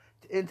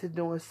into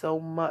doing so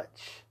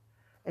much.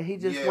 And he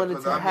just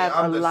wanted to have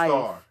a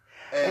life.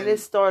 And it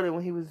started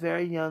when he was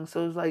very young.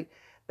 So it was like,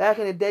 back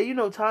in the day,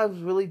 times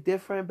was really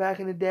different back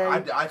in the day.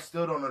 I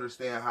still don't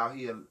understand how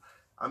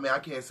I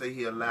can't say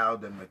he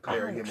allowed them to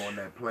carry him on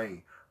that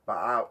plane.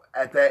 But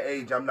at that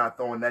age, I'm not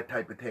throwing that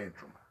type of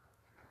tantrum.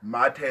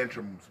 My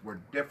tantrums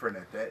were different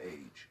at that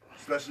age.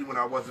 Especially when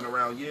I wasn't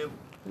around you.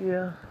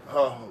 Yeah.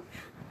 Oh,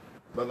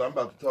 brother, I'm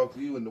about to talk to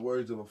you in the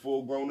words of a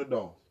full-grown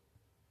adult.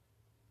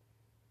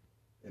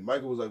 And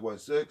Michael was like, what,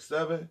 6,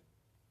 7?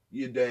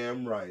 You're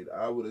damn right.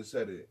 I would have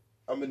said it.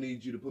 I'm going to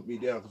need you to put me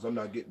down because I'm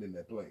not getting in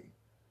that plane.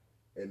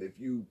 And if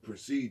you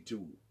proceed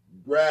to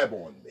grab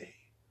on me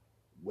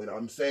when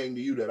I'm saying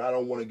to you that I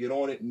don't want to get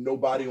on it,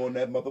 nobody on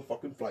that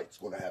motherfucking flight's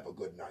going to have a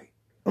good night.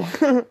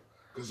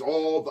 Because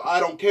I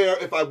don't care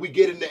if we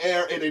get in the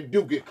air and it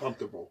do get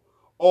comfortable.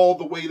 All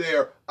the way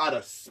there out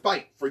of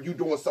spite for you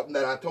doing something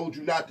that I told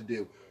you not to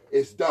do.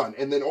 it's done.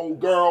 And then old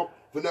girl,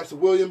 Vanessa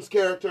Williams'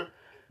 character,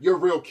 you're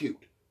real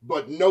cute.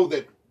 But know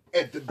that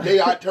at the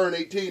day I turn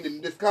 18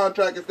 and this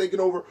contract is taken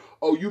over,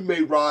 oh, you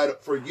may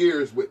ride for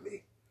years with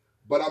me.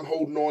 But I'm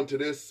holding on to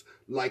this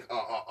like,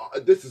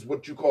 this is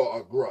what you call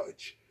a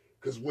grudge.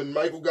 Because when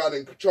Michael got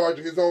in charge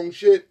of his own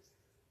shit,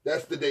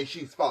 that's the day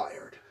she's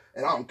fired.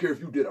 And I don't care if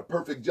you did a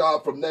perfect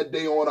job from that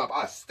day on up.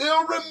 I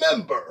still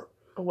remember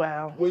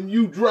when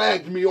you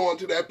dragged me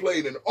onto that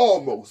plane and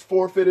almost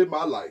forfeited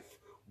my life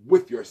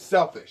with your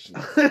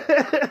selfishness.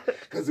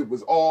 Because it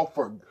was all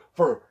for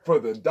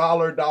the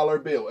dollar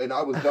bill. And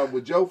I was done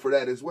with Joe for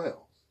that as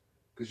well.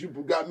 Because you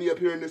got me up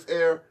here in this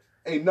air.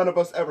 Ain't none of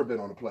us ever been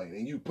on a plane.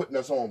 And you putting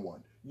us on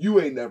one.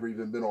 You ain't never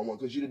even been on one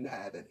because you didn't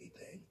have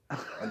anything.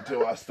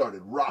 Until I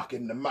started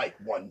rocking the mic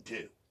 1,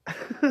 2.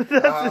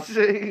 That's a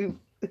shame.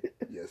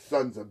 You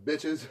sons of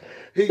bitches.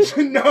 He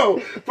should know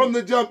from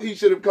the jump. He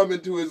should have come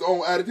into his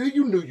own attitude.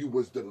 You knew you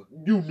was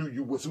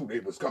who they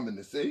was coming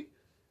to see.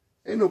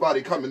 Ain't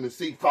nobody coming to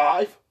see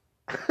 5.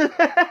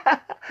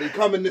 They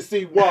coming to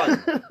see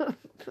 1.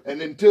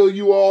 And until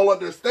you all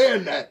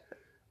understand that,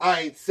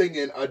 I ain't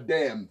singing a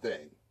damn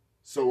thing.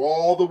 So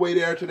all the way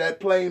there to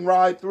that plane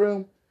ride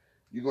through,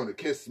 you're gonna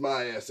kiss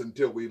my ass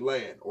until we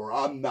land, or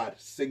I'm not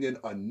singing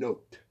a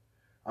note.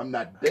 I'm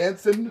not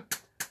dancing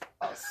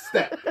a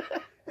step.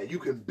 And you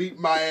can beat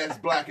my ass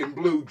black and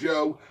blue,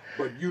 Joe,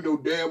 but you know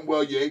damn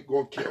well you ain't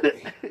gonna kill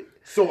me.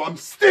 So I'm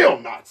still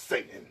not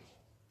singing.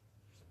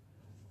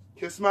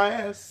 Kiss my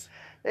ass.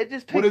 They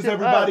just what is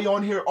everybody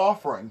on here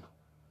offering?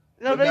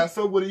 No,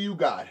 Vanessa, what do you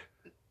got?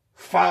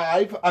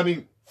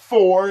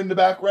 4 in the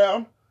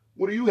background?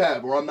 What do you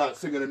have? Or I'm not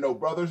singing a note.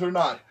 Brothers or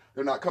not,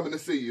 they're not coming to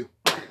see you.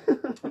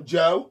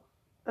 Joe?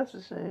 That's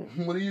a shame.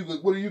 What are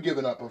you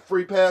giving up? A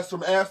free pass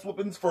from ass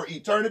whoopings for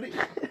eternity?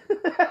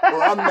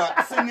 Or I'm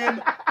not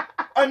singing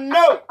a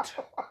note.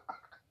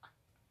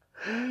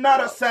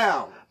 Not a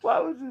sound. Why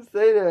would you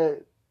say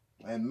that?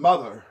 And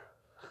mother,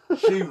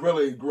 she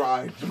really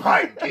grinds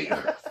my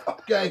gears.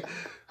 Okay?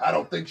 I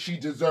don't think she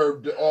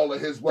deserved all of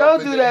his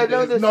wealth. Don't do that.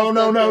 Don't disrespect.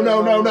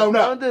 No.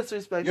 Don't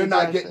disrespect. You're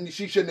not getting.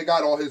 She shouldn't have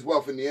got all his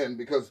wealth in the end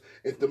because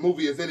if the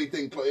movie is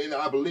anything, and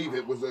I believe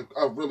it was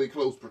a really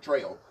close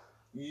portrayal.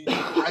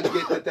 I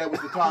get that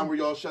was the time where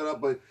y'all shut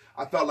up, but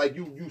I felt like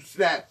you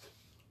snapped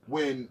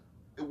when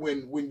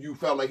you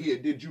felt like he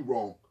had did you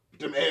wrong.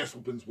 Them ass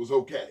whoopings was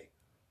okay.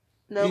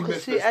 No,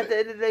 because at the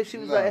end of the day, she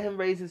was letting him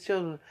raise his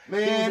children.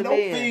 Man, don't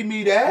feed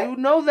me that. You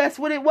know that's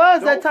what it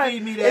was that time. Don't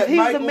feed me that.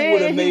 Michael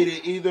would have made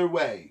it either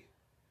way.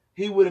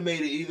 He would have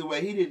made it either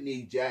way. He didn't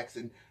need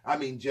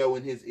Joe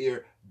in his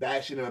ear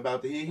bashing him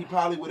about he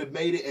probably would have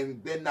made it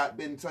and then not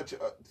been such a,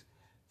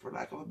 for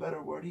lack of a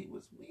better word, he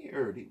was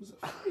weird. He was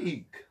a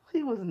freak.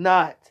 He was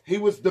not. He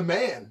was the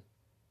man,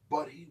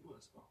 but he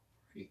was a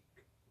freak.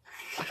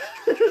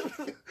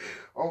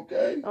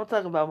 Okay? Don't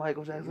talk about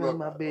Michael Jackson. He's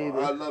my baby.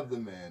 I love the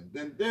man.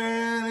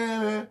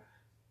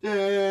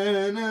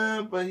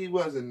 But he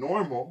wasn't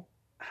normal.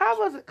 How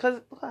was it?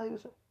 Because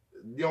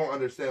you don't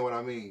understand what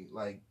I mean.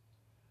 Like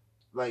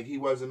he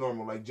wasn't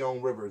normal. Like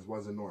Joan Rivers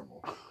wasn't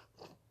normal.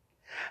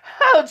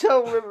 How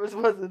Joan Rivers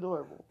wasn't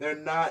normal? They're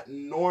not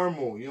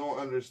normal. You don't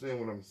understand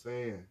what I'm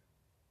saying.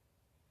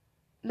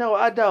 No,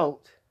 I don't.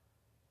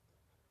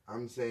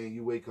 I'm saying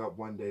you wake up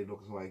one day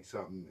looking like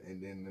something,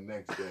 and then the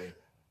next day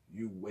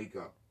you wake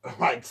up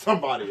like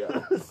somebody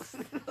else.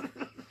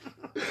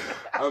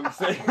 I'm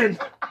saying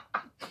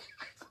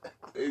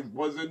it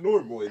wasn't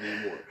normal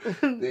anymore.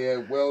 They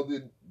had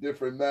welded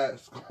different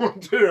masks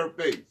onto their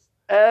face.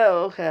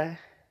 Oh, okay.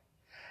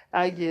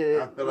 I get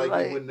it. I feel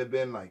like he wouldn't have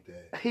been like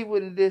that. He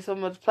wouldn't have did so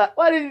much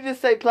why didn't you just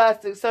say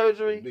plastic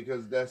surgery?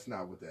 Because that's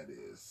not what that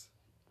is.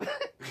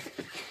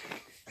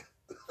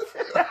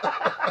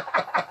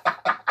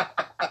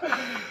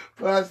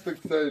 Plastic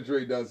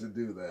surgery doesn't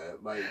do that.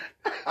 Like,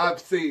 I've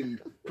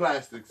seen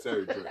plastic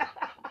surgery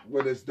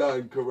when it's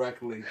done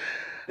correctly.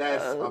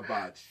 That's a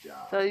botched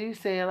job. So you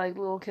saying like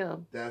Lil'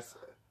 Kim?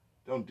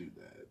 Don't do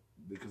that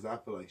because I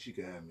feel like she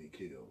could have me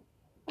killed,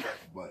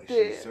 but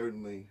she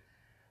certainly.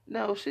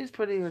 No, she's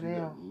prettier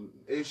now.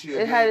 Is she?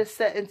 It had it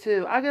set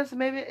into. I guess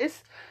maybe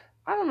it's.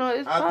 I don't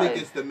know. I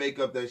think it's the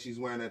makeup that she's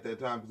wearing at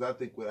that time because I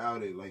think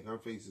without it, like her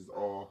face is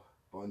all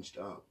bunched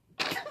up.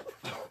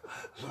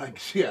 Like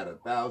she had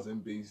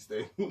 1,000 bee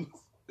stings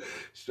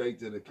straight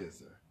to the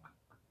kisser.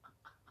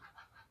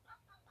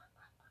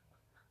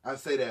 I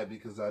say that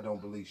because I don't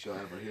believe she'll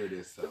ever hear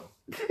this, so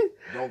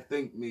don't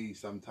think me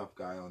some tough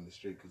guy on the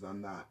street because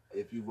I'm not.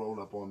 If you roll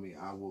up on me,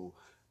 I will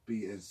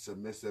be as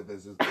submissive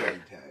as a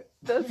tag tag.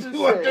 That's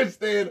you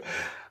understand?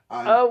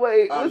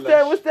 Wait,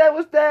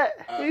 what's that?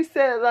 He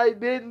said like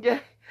didn't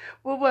get.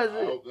 What was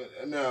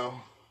it?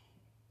 No.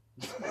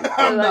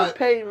 I'm not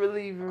pain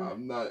reliever.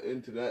 I'm not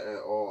into that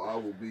at all. I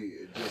will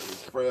be just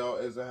as frail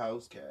as a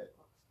house cat.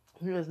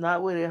 He was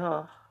not with it,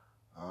 huh?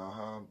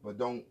 But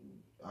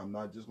I'm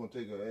not just gonna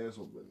take her ass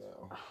over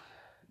now.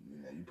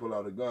 You pull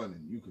out a gun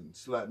and you can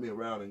slap me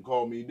around and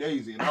call me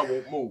Daisy and I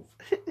won't move.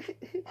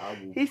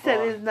 He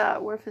said it's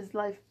not worth his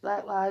life.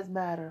 Black Lives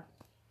Matter.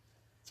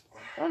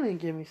 Don't even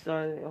get me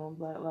started on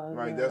Black Lives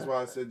Matter. Right, that's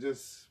why I said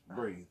just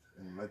breathe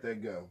and let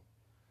that go.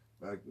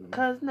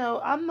 Because, no,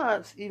 I'm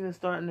not even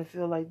starting to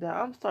feel like that.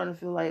 I'm starting to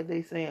feel like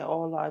they saying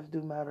all lives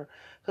do matter.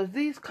 Because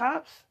these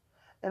cops,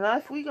 and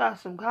if we got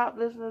some cop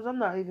listeners, I'm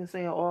not even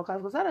saying all cops,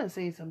 because I done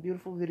seen some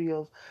beautiful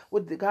videos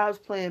with the cops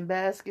playing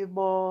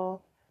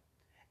basketball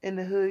in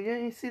the hood. You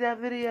didn't see that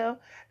video?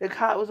 The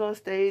cop was on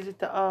stage at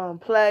the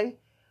play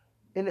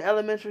in the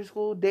elementary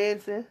school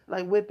dancing,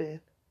 like whipping.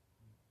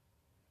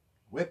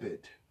 Whip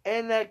it.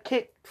 And that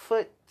kick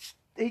foot.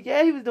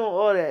 Yeah, he was doing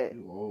all that.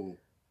 You old.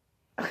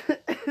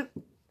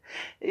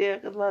 Yeah,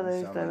 because my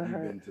legs started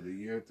hurt. Been to the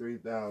year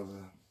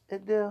 3000.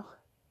 It do.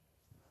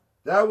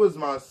 That was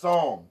my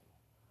song.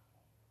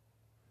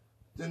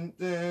 Dun,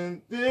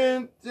 dun,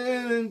 dun,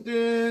 dun,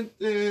 dun,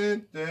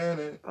 dun,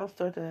 dun. I'll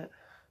start that.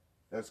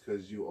 That's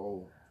because you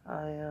old.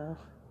 I am.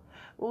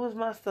 What was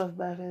my stuff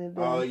back in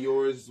the day?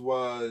 Yours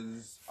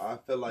was, I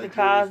feel like The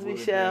Cosby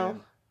Show.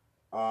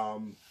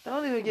 Don't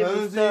even get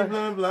me started.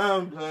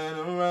 Playing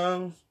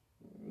around.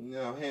 You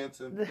know,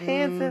 Hanson. The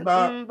Hanson,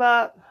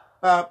 bop.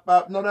 Bop,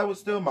 bop. No, that was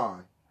still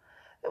mine.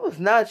 It was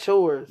not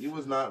yours. You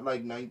was not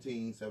like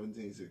 19,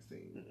 17,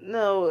 16.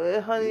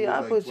 No, honey,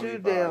 I put you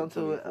down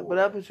to it. But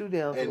I put you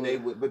down to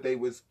it. But they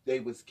was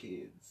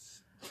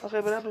kids.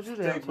 Okay, but I put you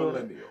down to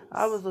it.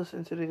 I was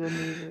listening to the good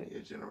music.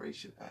 Your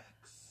Generation X.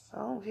 I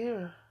don't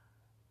care.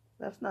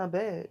 That's not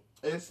bad.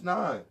 It's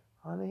not.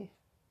 Honey.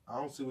 I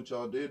don't see what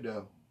y'all did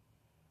though.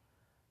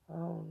 I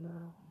don't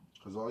know.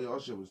 Because all y'all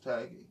shit was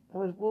tacky.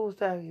 What was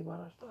tacky about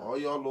our stuff? All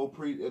y'all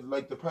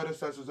like the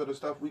predecessors of the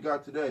stuff we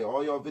got today.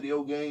 All y'all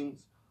video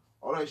games,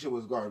 all that shit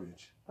was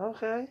garbage.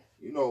 Okay.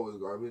 You know it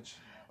was garbage.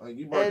 Like,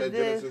 you brought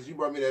Genesis. You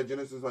brought me that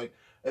Genesis. Like,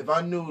 if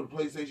I knew the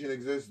PlayStation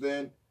exists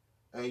then,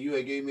 and you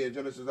had gave me a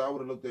Genesis, I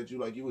would have looked at you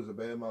like you was a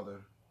bad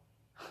mother.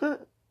 You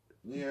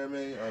hear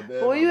me? A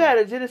bad mother. You had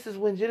a Genesis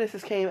when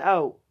Genesis came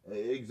out.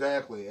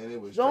 Exactly, and it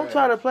was Don't trash.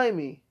 try to play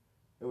me.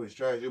 It was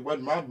trash. It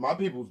wasn't my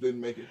peoples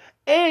didn't make it.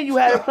 And you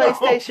had a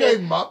PlayStation.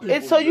 Okay, my peoples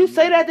and so you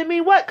say that to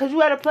mean what? Because you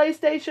had a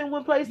PlayStation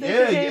when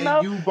PlayStation came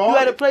out? You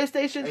had a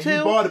PlayStation 2?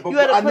 You bought it,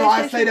 but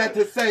I say that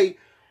to say,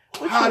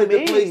 how did the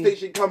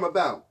PlayStation come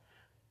about?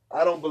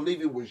 I don't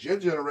believe it was your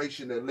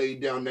generation that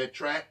laid down that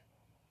track.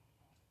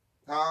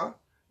 Huh?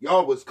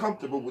 Y'all was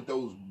comfortable with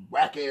those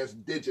whack-ass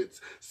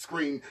digits,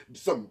 scream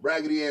some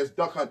raggedy-ass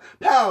duck hunt.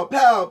 Pow,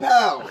 pow,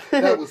 pow.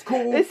 That was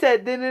cool. It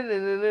said...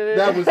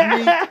 That was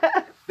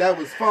neat. That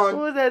was fun.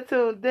 What was that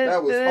tune?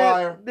 That was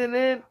fire.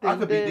 I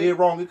could be dead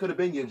wrong. It could have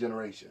been your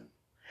generation.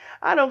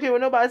 I don't care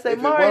what nobody say.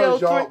 Mario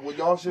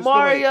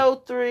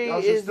 3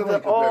 is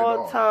the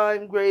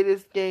all-time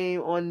greatest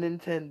game on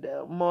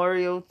Nintendo.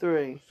 Mario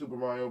 3. Super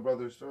Mario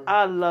Brothers 3.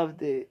 I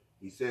loved it.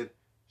 He said,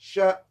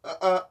 shut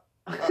up,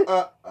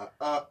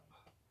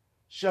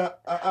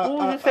 shut up. What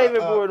was your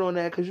favorite board on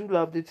that? Because you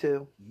loved it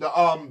too.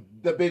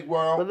 The Big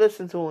World. But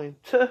listen to him.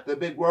 The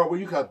Big World where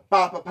you could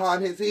bop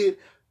upon his head.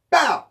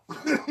 Bow.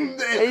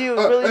 And you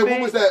was really big?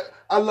 What was that?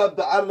 I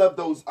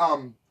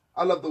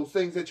love those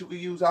things that you could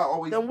use. I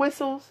always them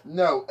whistles.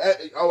 No,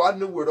 I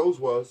knew where those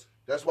was.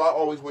 That's why I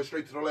always went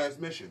straight to the last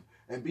mission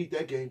and beat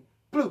that game.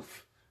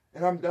 Bloof,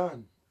 and I'm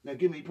done. Now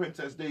give me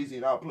Princess Daisy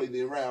and I'll play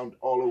the round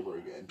all over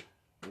again.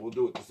 We'll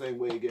do it the same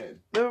way again.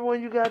 Remember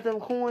when you got them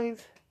coins?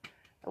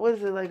 What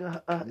is it like? It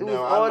was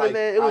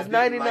automatic. It was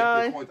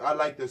 99. Like I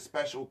like the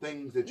special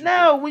things that you.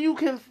 When you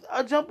can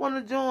jump on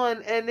the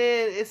joint and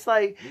then it's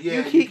like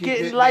you keep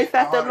getting life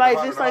after life.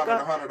 It's like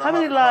how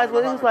many lives?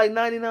 Well, it was like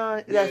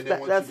 99. Yeah,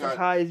 that's as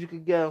high as you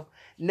could go.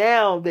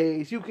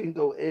 Nowadays, you can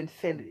go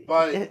infinity.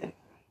 But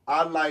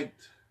I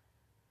liked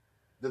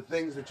the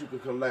things that you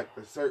could collect.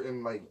 The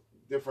certain like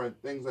different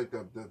things like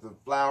the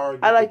flower.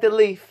 I like the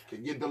leaf.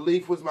 Yeah, the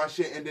leaf was my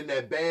shit, and then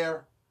that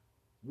bear,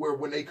 where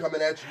when they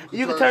coming at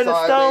you can turn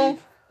to stone.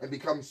 And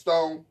become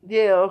stone.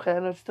 Yeah, okay, I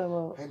know what you're talking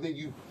about.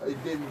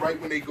 And then right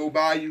when they go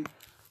by you,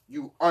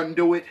 you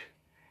undo it,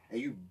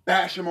 and you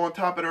bash them on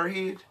top of their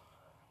head.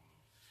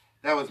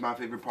 That was my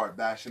favorite part,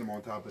 bashing them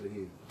on top of the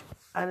head.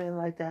 I didn't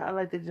like that. I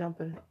like the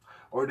jumping.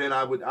 Or then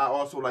I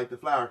also like the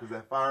flower, because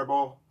that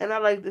fireball. And I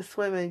like the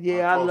swimming.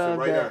 Yeah, I love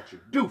right that. At you.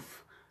 Doof.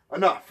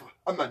 Enough.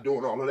 I'm not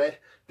doing all of that.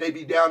 They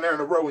be down there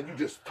in a row, and you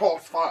just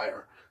toss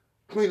fire.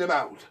 Clean them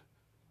out.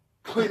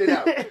 Clean it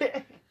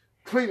out.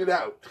 Clean it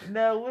out.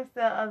 No, what's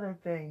that other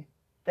thing?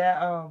 That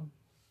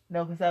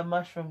no, because that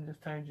mushroom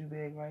just turned you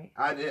big, right?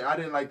 I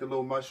didn't like the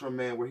little mushroom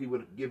man where he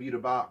would give you the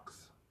box.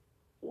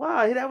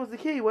 Why? That was the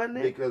key, wasn't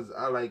it? Because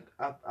I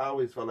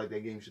always felt like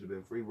that game should have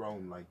been free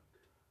roam. Like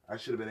I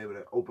should have been able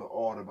to open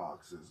all the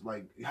boxes.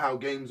 Like how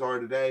games are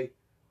today.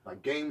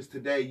 Like games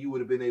today, you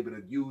would have been able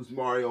to use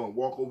Mario and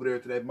walk over there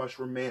to that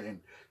mushroom man and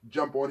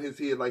jump on his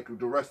head like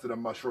the rest of the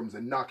mushrooms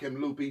and knock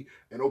him loopy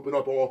and open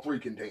up all 3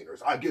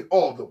 containers. I get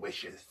all the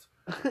wishes.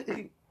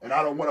 And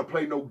I don't want to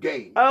play no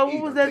game. Oh,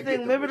 what was that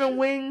thing? Remember the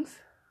wings?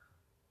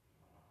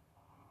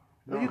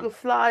 No. You could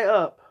fly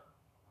up.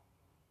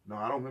 No,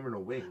 I don't remember no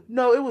wings.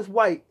 No, it was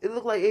white. It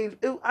looked like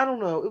I don't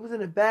know. It was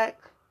in the back.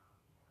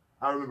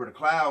 I remember the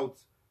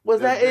clouds.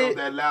 Was that it?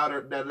 That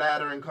ladder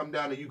and come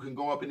down, and you can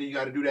go up, and then you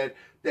got to do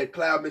that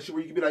cloud mission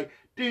where you can be like,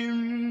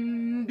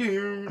 ding,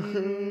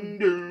 ding,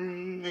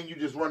 ding, and you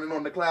just running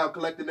on the cloud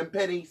collecting them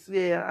pennies.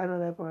 Yeah, I know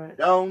that part.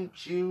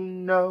 Don't you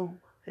know?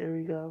 Here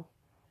we go.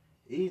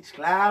 Each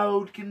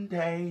cloud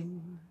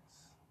contains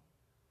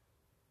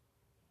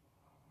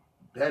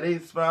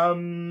pennies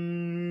from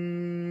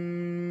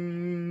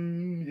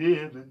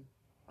heaven.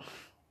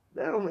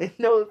 That don't make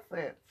no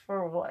sense.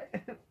 For what?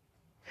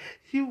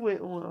 You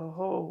went on a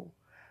whole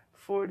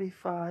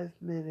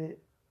 45-minute.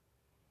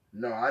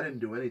 No, I didn't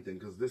do anything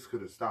because this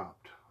could have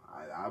stopped.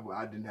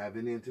 I didn't have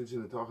any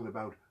intention of talking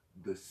about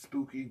the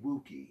spooky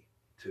wookie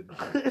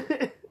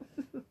today.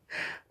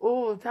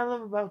 Oh, tell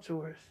them about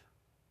yours.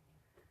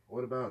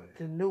 What about it?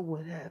 The new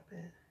one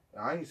happened.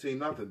 I ain't seen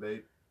nothing,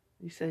 babe.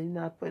 You say you're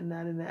not putting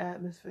that in the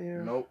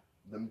atmosphere? Nope.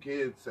 Them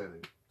kids said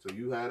it. So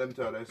you had them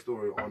tell that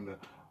story on the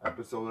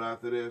episode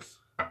after this.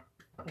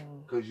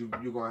 Because you're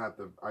going to have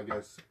to, I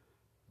guess,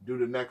 do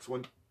the next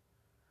one.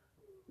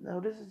 No,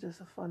 this is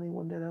just a funny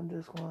one that I'm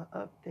just going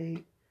to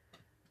update.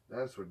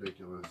 That's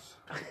ridiculous.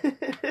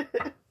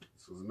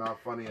 This was not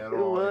funny at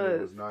all. And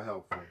it was not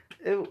helpful.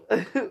 It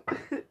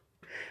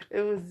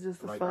was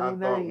just a funny I night.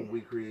 thought when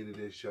we created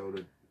this show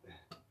that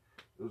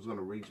it was going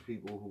to reach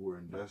people who were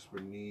in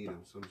desperate need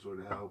of some sort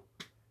of help.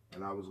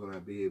 And I was going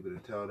to be able to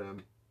tell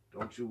them,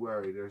 don't you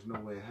worry, there's no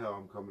way in hell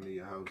I'm coming to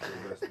your house to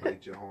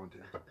investigate your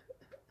haunting.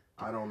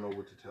 I don't know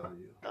what to tell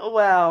you. Oh,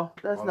 wow.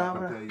 That's all not I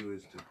what can tell you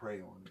is to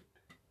pray on it.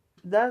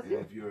 That's and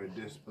if you're a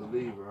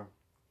disbeliever,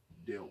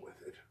 deal with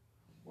it.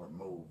 Or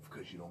move,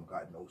 because you don't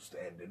got no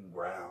standing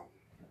ground.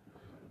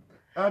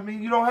 I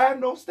mean, you don't have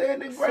no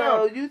standing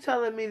ground. So you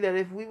telling me that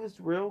if we was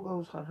real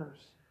ghost hunters,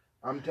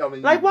 I'm telling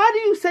you. Like, why do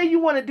you say you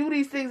want to do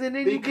these things and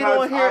then you get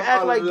on here and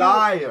act like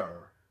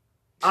liar.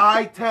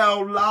 I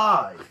tell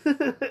lies.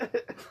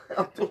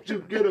 Don't you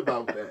forget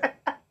about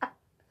that.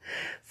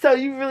 So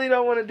you really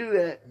don't want to do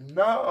that?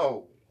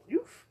 No.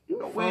 You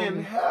no way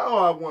in hell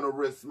I want to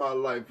risk my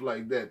life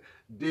like that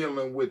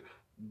dealing with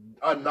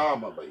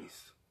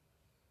anomalies.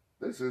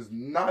 This is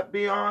not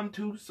Beyond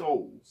Two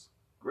Souls.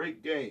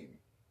 Great game.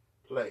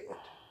 Play it.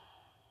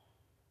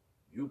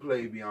 You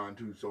play Beyond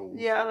Two Souls.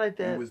 Yeah, I like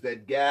that. You was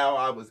that gal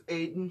I was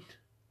aiding.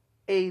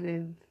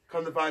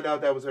 Come to find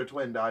out that was her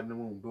twin died in the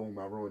womb. Boom,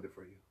 I ruined it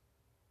for you.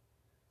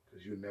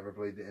 Because you never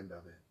played the end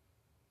of it.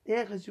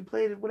 Yeah, because you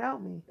played it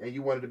without me. And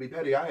you wanted to be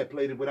petty. I had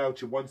played it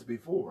without you once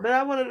before. But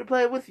I wanted to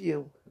play it with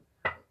you.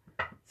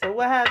 So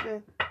what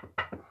happened?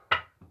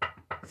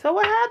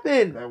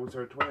 That was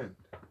her twin.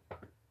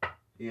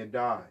 He had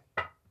died.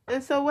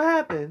 And so what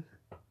happened?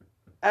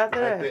 After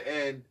that? At the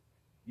end,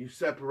 you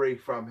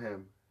separate from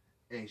him.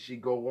 And she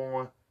go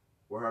on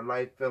with her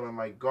life feeling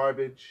like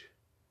garbage.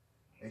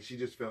 And she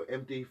just felt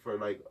empty for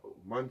like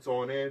months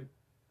on end.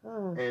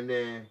 Oh. And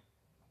then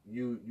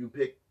you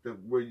pick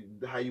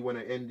how you want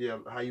to end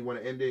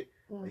it.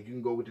 And you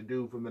can go with the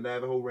dude from the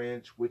Navajo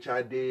Ranch, which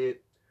I did.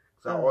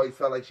 So I always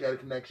felt like she had a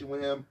connection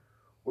with him.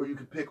 Or you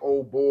could pick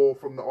old Bull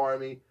from the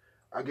army.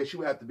 I guess you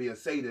would have to be a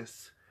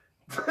sadist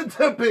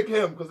to pick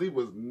him because he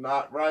was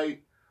not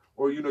right.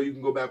 Or you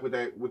can go back with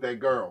that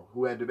girl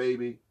who had the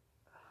baby.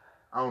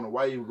 I don't know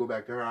why you would go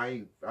back to her.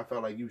 I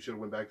felt like you should have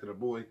went back to the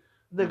boy.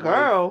 The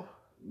girl?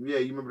 Yeah,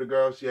 you remember the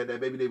girl? She had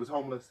that baby. They was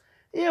homeless.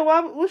 Yeah,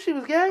 why? Well, she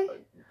was gay.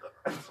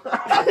 I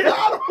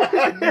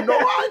have no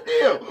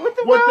idea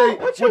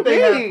what they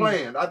had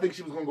planned. I think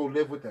she was gonna go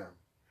live with them.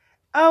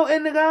 Oh,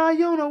 and the guy, you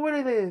don't know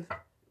where they live.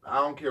 I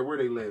don't care where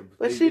they live.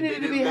 But she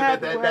needed to be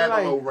happy at with that her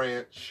Navajo life.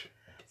 Ranch.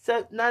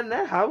 So not in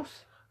that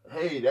house.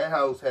 Hey, that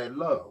house had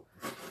love.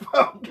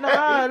 Okay.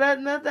 Nah,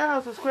 that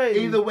house was crazy.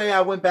 Either way,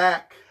 I went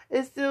back.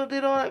 It still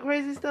did all that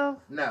crazy stuff?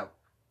 No,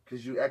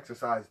 because you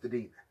exorcised the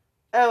demon.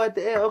 Oh, at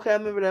the end. Okay, I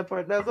remember that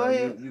part. Now go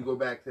ahead. You go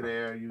back to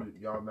there.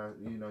 Y'all mess.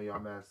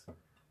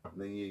 And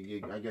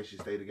then I guess you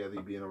stay together.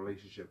 You be in a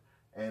relationship.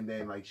 And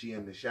then like she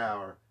in the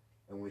shower,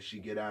 and when she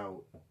get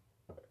out,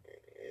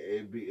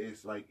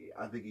 it's like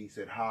I think he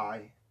said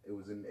hi. It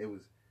was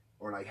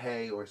or like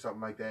hey or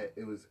something like that.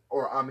 It was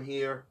or I'm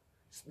here.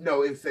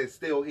 No, it said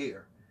still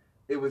here.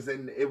 It was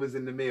in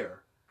the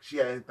mirror. She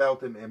hadn't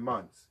felt him in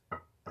months.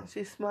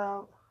 She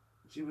smiled.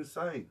 She was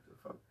saying.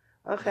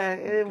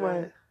 Okay, and then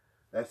what?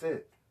 That's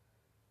it.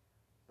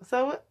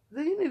 So what?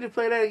 Then you need to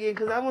play that again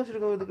because I want you to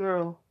go with the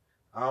girl.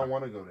 I don't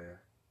want to go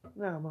there.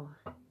 No, Mom.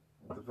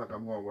 What the fuck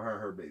I'm going with her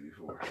and her baby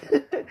for?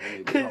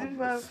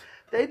 Because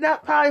they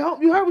not probably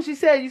home. You heard what she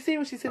said. You seen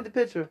when she sent the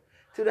picture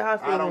to the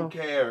hospital. I don't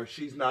care.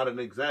 She's not an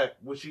exec.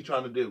 What's she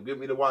trying to do? Get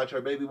me to watch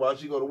her baby while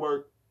she go to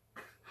work?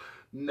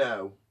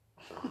 No.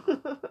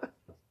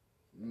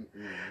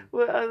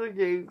 What other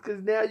games?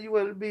 Because now you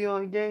want to be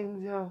on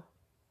games, y'all.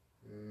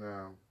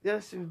 No.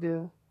 Yes, you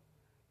do.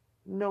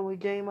 You know what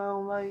game I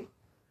don't like?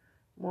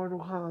 Mortal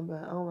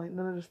Kombat. I don't like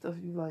none of the stuff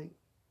you like.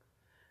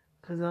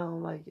 Because I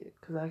don't like it.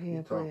 Because I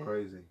can't play it. You talk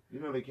crazy. You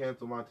know they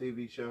canceled my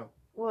TV show?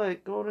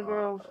 What? Golden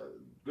Girls?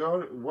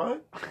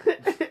 What?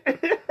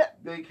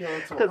 They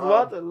canceled... Because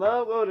Walter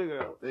love Golden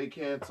Girls. They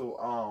canceled,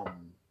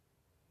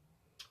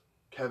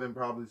 Kevin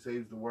Probably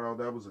Saves the World.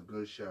 That was a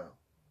good show.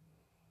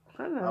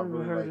 I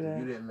really heard that.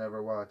 You didn't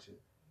ever watch it.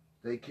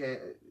 They can't.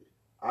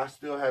 I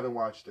still haven't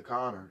watched The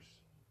Connors.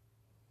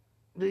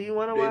 Do you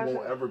want to watch it? They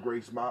won't ever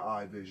grace my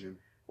eye vision.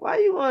 Why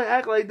you want to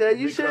act like that?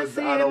 You should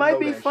see it. It might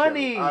be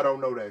funny. Show. I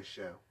don't know that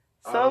show.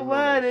 So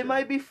what? It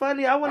might be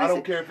funny. I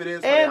don't care if it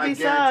is funny. I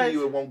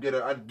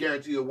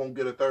guarantee you it won't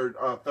get a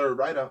third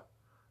write up.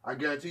 I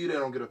guarantee you they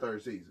don't get a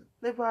third season.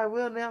 They probably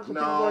will now because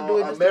people going to do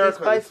it just to be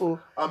spiteful.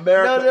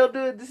 No, they'll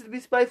do it just to be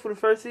spiteful the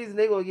first season.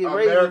 They're going to get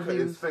rave reviews.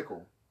 America is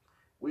fickle.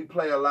 We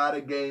play a lot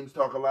of games,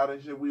 talk a lot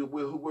of shit. We're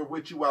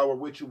with you while we're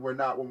with you. We're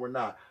not when we're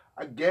not.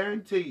 I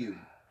guarantee you,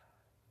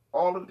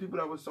 all of the people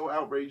that were so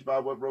outraged by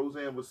what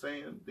Roseanne was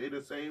saying, they're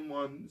the same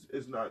ones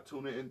is not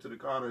tuning into the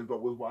Connors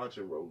but was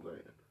watching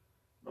Roseanne.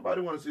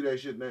 Nobody want to see that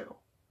shit now.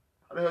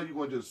 How the hell you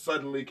going to just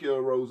suddenly kill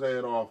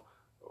Roseanne off?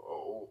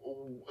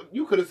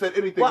 You could have said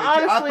anything. Well,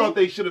 honestly, I thought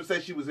they should have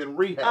said she was in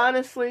rehab.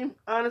 Honestly,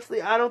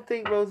 I don't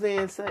think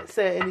Roseanne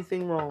said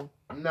anything wrong.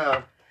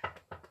 No.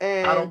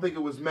 And I don't think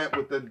it was meant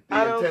with the intent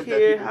that people I don't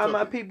care how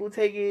my people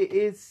take it.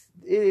 It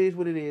is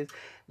what it is.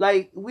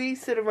 Like, we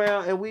sit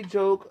around and we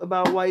joke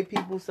about white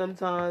people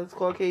sometimes,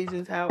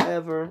 Caucasians,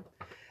 however,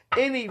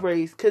 any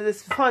race, because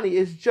it's funny,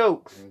 it's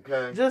jokes.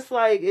 Okay. Just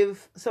like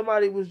if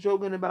somebody was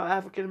joking about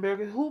African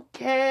Americans, who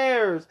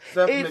cares?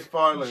 Seth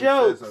MacFarlane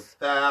says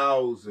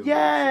 1,000.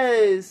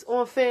 Yes,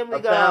 on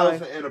Family Guy.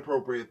 1,000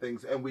 inappropriate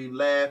things, and we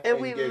laugh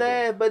and we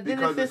laugh, but then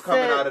because it's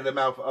coming out of the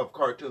mouth of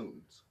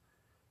cartoons.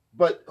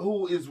 But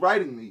who is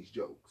writing these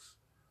jokes?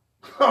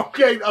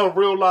 Okay, a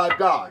real live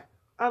guy.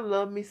 I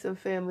love me some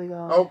Family Guy.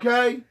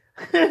 Okay?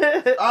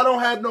 I don't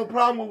have no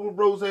problem with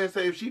Roseanne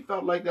saying if she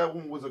felt like that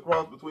one was a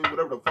cross between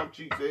whatever the fuck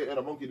she said and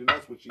a monkey, then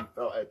that's what she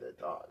felt at that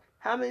time.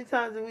 How many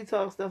times did we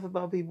talk stuff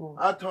about people?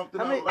 I talked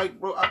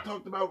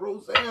about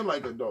Roseanne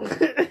like a dog.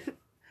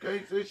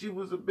 Okay, said she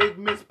was a big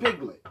Miss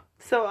Piglet.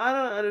 So I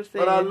don't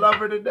understand. But I love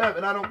her to death,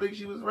 and I don't think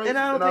she was racist. And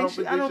I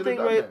don't think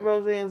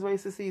Roseanne's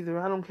racist either.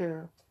 I don't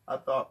care. I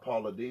thought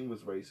Paula Deen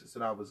was racist,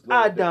 and I was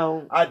glad.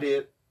 I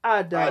did.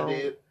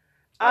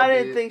 I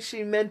didn't think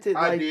she meant it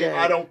like that.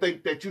 I don't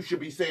think that you should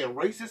be saying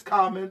racist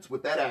comments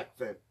with that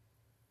accent.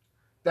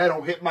 That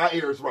don't hit my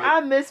ears right. I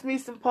miss me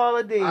some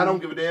Paula Deen. I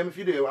don't give a damn if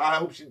you do. I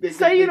hope she...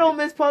 Say you don't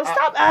miss Paula.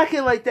 Stop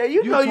acting like that.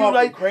 You know you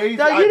like... crazy.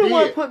 Now, you don't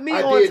want to put me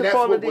on to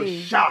Paula Deen. That's what was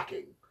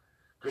shocking.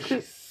 Because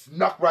she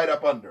snuck right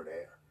up under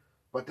there.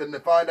 But then to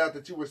find out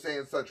that you were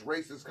saying such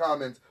racist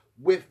comments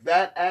with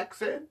that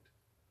accent,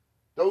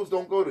 those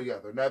don't go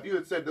together. Now, if you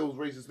had said those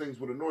racist things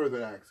with a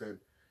northern accent...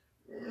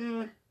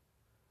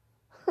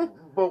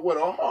 But with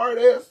a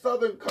hard-ass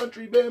southern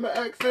country Bama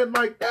accent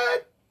like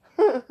that,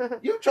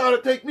 you trying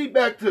to take me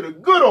back to the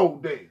good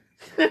old days.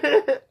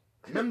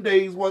 Them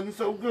days wasn't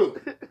so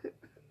good.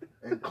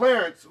 And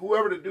Clarence,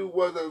 whoever the dude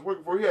was that was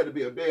working for, he had to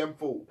be a damn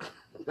fool.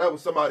 That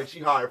was somebody she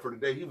hired for the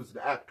day. He was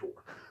the actor.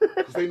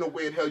 Because ain't no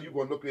way in hell you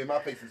going to look me in my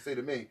face and say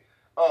to me,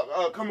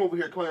 come over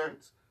here,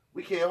 Clarence.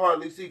 We can't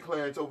hardly see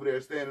Clarence over there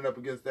standing up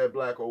against that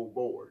black old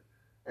board.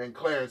 And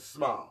Clarence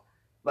smiled.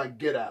 Like,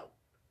 get out.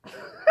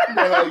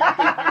 How you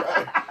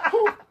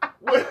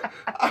think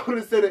I would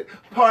have said it,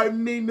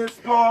 pardon me, Miss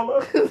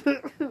Paula.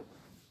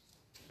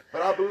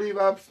 But I believe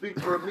I speak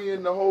for me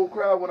and the whole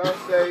crowd when I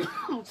say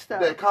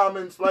that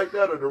comments like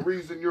that are the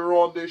reason you're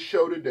on this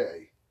show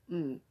today.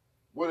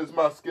 What has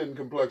my skin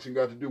complexion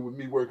got to do with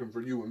me working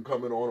for you and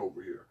coming on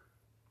over here?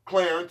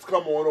 Clarence,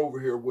 come on over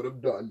here would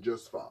have done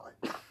just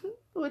fine.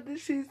 What did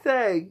she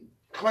say?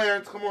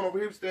 Clarence, come on over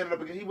here, standing up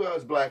again. He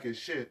was black as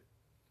shit.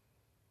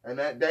 And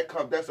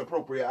that's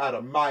appropriate out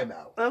of my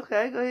mouth.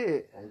 Okay, go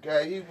ahead.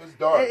 Okay, he was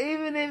dark. And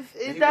even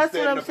if that's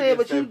what I'm saying,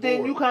 but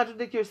you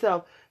contradict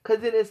yourself. Because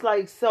then it's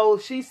like, so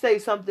she say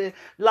something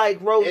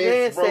like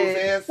Roseanne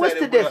said. What's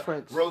the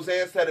difference?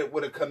 Roseanne said it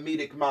with a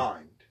comedic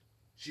mind.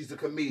 She's a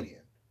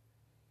comedian.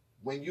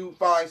 When you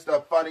find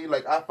stuff funny,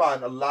 like I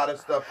find a lot of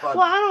stuff funny.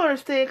 Well, I don't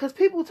understand, because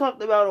people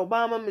talked about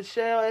Obama,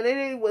 Michelle, and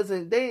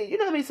you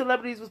know how many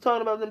celebrities was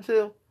talking about them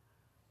too?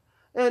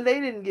 And they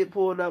didn't get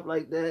pulled up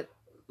like that.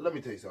 Let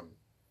me tell you something.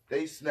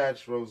 They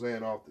snatched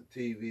Roseanne off the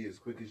TV as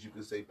quick as you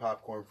could say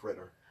popcorn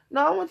fritter.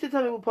 No, I want you to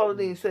tell me what Paula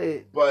Deen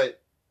said.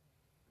 But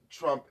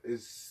Trump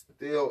is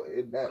still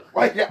in that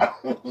White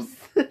House.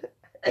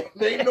 And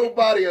ain't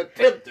nobody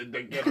attempted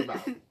to get him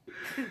out.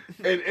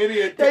 And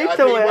any attempt, I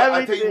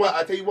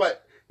tell you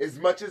what, as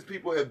much as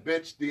people have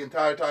bitched the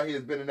entire time he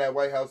has been in that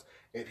White House,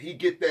 if he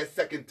get that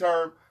second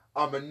term,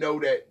 I'm going to know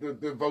that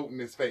the voting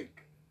is fake.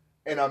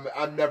 And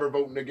I'm never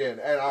voting again.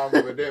 And I don't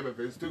give a damn if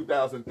it's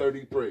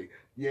 2033.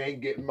 You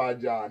ain't getting my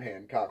John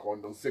Hancock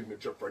on no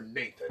signature for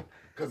Nathan.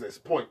 Because it's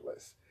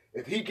pointless.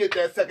 If he get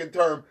that second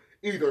term,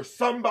 either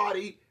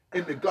somebody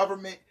in the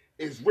government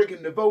is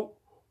rigging the vote,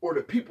 or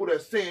the people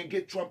that's saying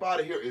get Trump out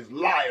of here is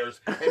liars,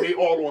 and they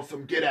all on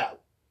some get out.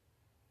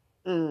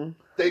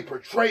 They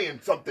portraying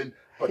something,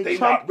 but they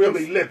not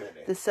really living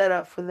it. The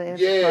setup for the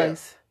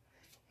Antichrist.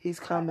 He's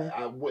coming.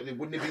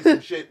 Wouldn't it be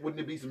some shit?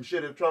 Wouldn't it be some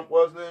shit if Trump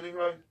was there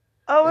anyway?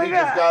 Oh my God. He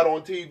just got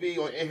on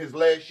TV in his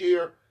last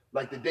year,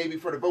 like the day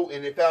before the vote,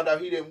 and they found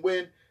out he didn't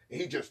win,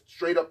 and he just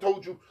straight up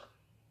told you,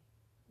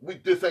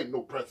 This ain't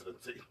no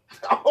presidency.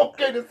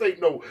 Okay, this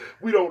ain't no.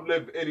 We don't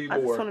live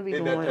anymore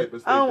in that type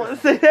of state. I don't want to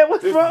say that.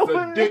 What's wrong with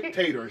me? This is a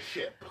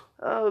dictatorship.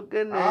 Oh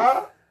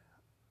goodness.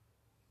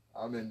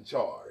 I'm in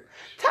charge.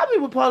 Tell me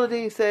what Paula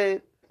Deen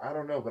said. I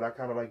don't know, but I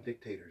kind of like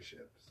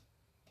dictatorships.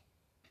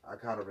 I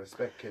kind of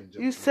respect Kim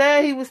Jong-un. You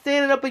said he was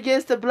standing up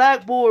against the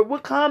blackboard.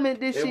 What comment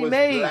did she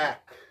make? It was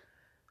black.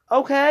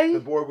 Okay. The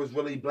board was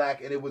really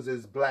black, and it was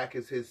as black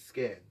as his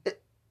skin.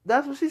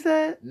 That's what she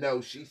said?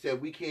 No, she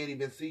said, we can't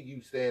even see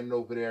you standing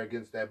over there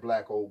against that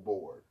black old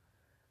board.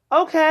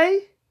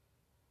 Okay.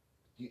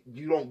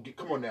 You don't...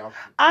 Come on now.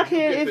 I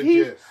can't... If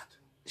he... Gist.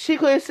 She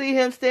couldn't see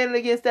him standing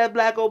against that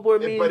black old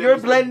board, meaning you're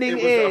blending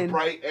in. It was a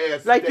bright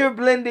ass... Like you're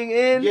blending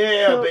in?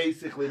 Yeah,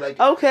 basically. Like,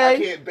 okay. I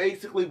can't...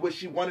 Basically, what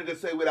she wanted to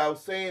say without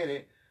saying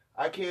it,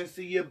 I can't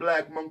see your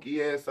black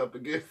monkey ass up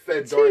against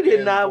that dark. She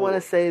did not want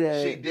to say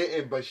that. She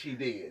didn't, but she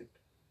did.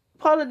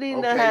 Paula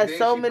Deen has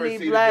so many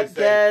black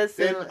guests.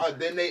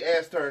 Then they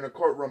asked her in the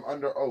courtroom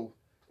under oath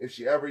if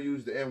she ever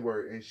used the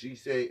N-word, and she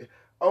said,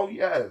 "Oh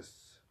yes."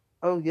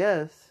 Oh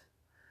yes.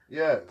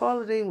 Yes.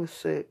 Paula Deen was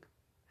sick.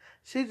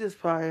 She just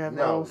probably had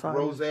Alzheimer's. No,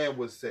 Roseanne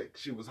was sick.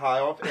 She was high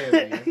off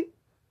Ambien.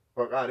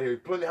 Fuck out of here.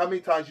 Plenty. How many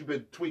times you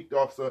been tweaked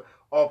off?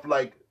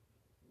 Like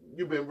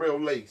you've been real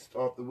laced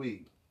off the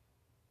weed.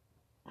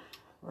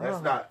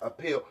 That's not a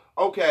pill.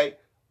 Okay,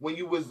 when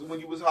you was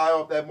high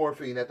off that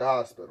morphine at the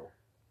hospital.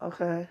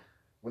 Okay.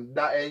 And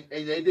they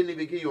didn't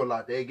even give you a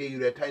lot. They gave you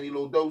that tiny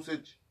little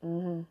dosage,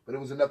 but it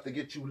was enough to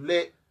get you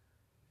lit,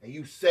 and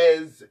you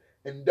says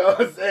and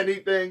does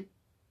anything.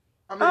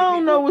 I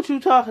don't know what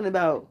you're talking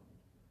about.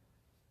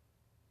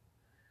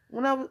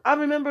 When I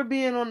remember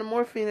being on the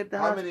morphine at the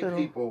hospital. How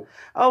many people?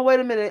 Oh, wait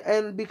a minute,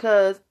 and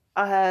because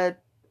I had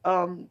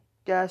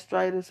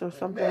gastritis or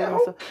something.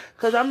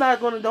 Because I'm not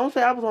going to, don't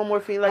say I was on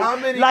morphine.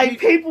 Like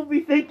people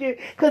be thinking,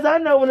 because I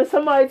know when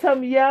somebody tell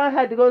me, yeah, I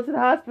had to go to the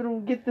hospital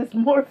and get this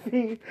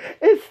morphine,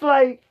 it's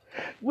like,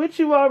 what,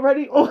 you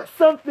already on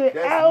something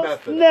else?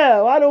 Methadone.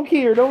 No, I don't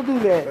care. Don't do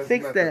that. That's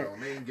fix methadone. That.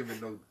 They ain't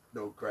giving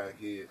no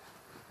crackhead.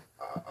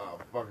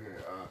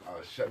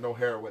 No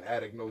heroin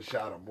addict, no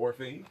shot of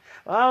morphine.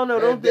 I don't know.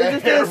 It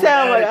just didn't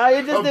sound right.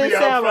 It just didn't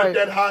sound right.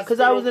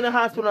 Because I was in the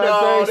hospital.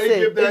 I was very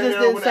sick. It just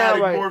didn't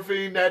sound right.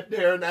 Morphine, that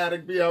heroin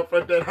addict be out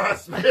front that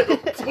hospital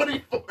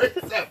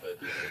 24/7.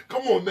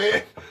 Come on,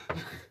 man.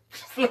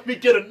 Just let me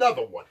get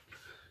another one.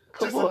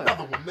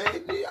 Another one,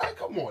 man. Yeah,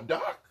 come on,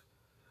 doc.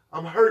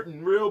 I'm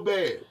hurting real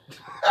bad.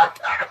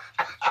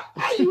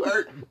 How you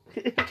hurting?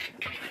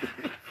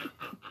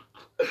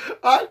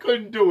 I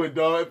couldn't do it,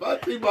 dog. If I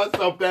see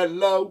myself that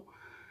low,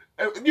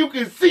 you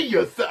can see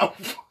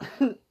yourself.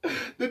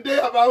 The day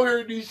I'm out here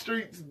in these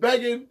streets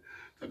begging,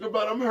 talking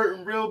about I'm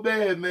hurting real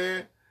bad,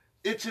 man.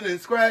 Itching and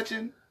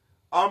scratching.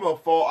 I'm a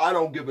fall. I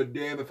don't give a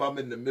damn if I'm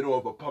in the middle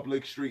of a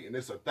public street and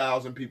there's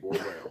 1,000 people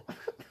around.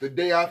 The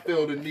day I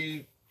feel the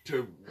need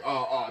to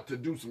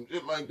do some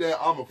shit like that,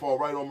 I'm going to fall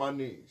right on my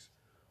knees.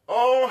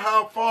 Oh,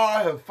 how far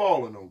I have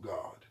fallen, oh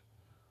God.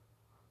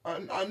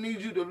 I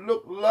need you to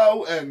look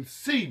low and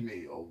see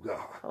me, oh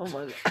God. Oh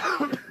my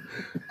God.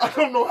 I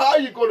don't know how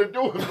you're going to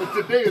do it, but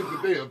today is the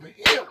day of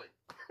healing.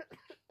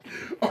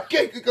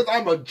 Okay, because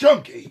I'm a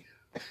junkie.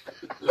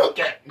 Look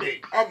at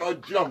me. I'm a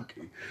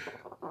junkie.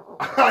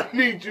 I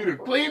need you to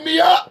clean me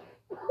up.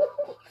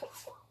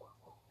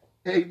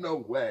 Ain't no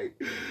way.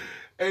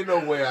 Ain't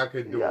no way I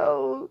could do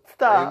it.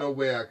 Stop. Ain't no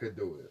way I could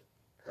do it.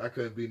 I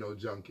couldn't be no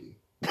junkie.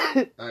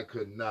 I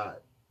could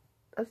not.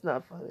 That's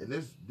not funny. And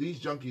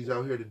these junkies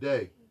out here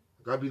today,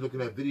 I be looking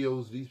at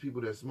videos, these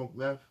people that smoke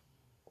meth,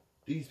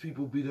 these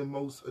people be the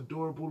most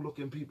adorable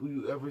looking people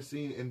you ever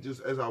seen. And just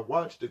as I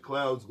watch the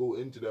clouds go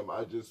into them,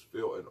 I just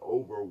feel an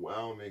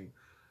overwhelming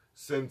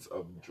sense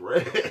of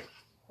dread.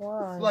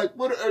 Why? It's like,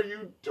 what are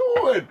you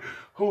doing?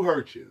 Who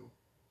hurt you?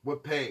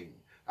 What pain?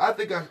 I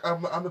think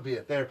I'm gonna be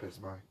a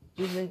therapist, man.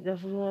 You think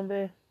that's what you want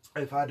to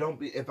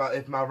be?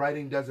 If my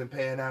writing doesn't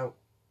pan out,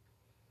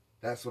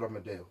 that's what I'm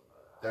gonna do.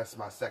 That's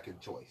my second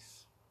choice.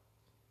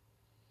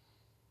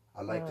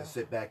 I like to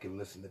sit back and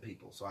listen to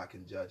people so I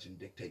can judge and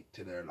dictate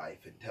to their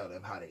life and tell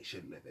them how they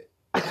should live it.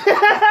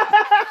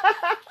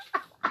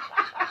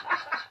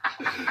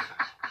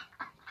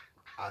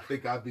 I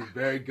think I'd be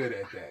very good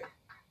at that.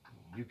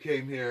 You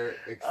came here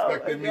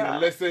expecting me to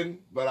listen,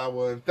 but I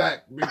will in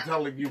fact be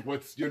telling you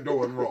what you're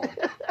doing wrong.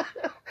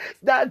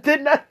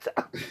 Did not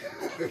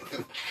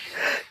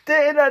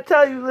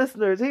tell you,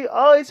 listeners. He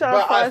always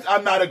trying to find...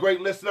 I'm not a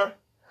great listener.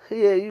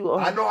 Yeah, you are.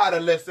 I know how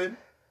to listen,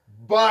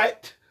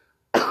 but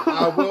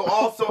I will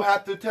also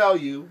have to tell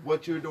you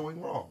what you're doing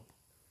wrong.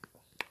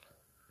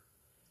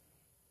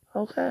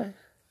 Okay.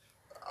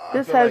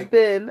 This has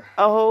been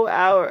a whole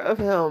hour of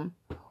him,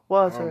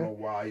 Walter, I don't know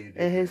why you did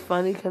and his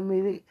funny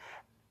comedic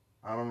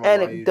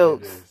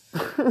anecdotes. Why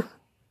you did this.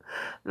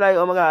 Like,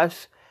 oh my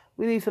gosh,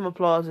 we need some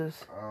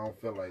applauses. I don't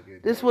feel like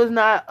it. This was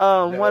not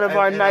one of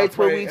our nights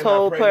where we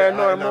told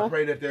paranormal. I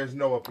pray that there's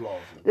no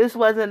applause. This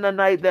wasn't a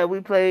night that we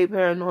played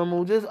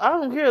paranormal. Just, I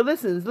don't care.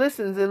 Listens.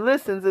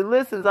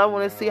 I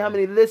want to see how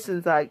many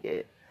listens I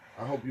get.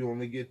 I hope you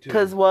only get 2.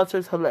 Because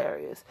Walter's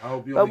hilarious. I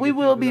hope you but we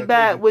will be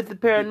back with the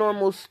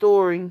paranormal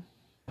story.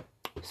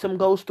 Some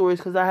ghost stories,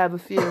 because I have a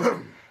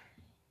few.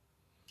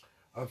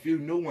 A few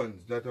new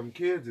ones that them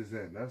kids is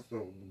in. That's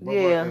the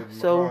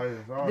so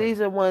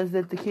these are ones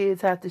that the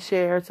kids have to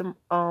share.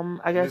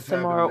 I guess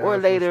tomorrow or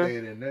later.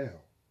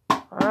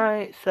 All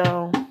right,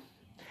 so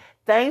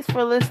thanks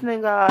for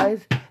listening,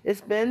 guys.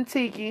 It's been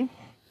Tiki.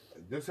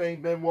 This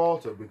ain't been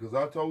Walter, because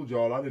I told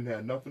y'all I didn't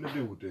have nothing to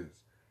do with this.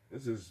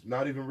 This is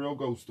not even real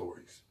ghost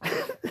stories, and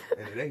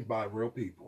it ain't by real people.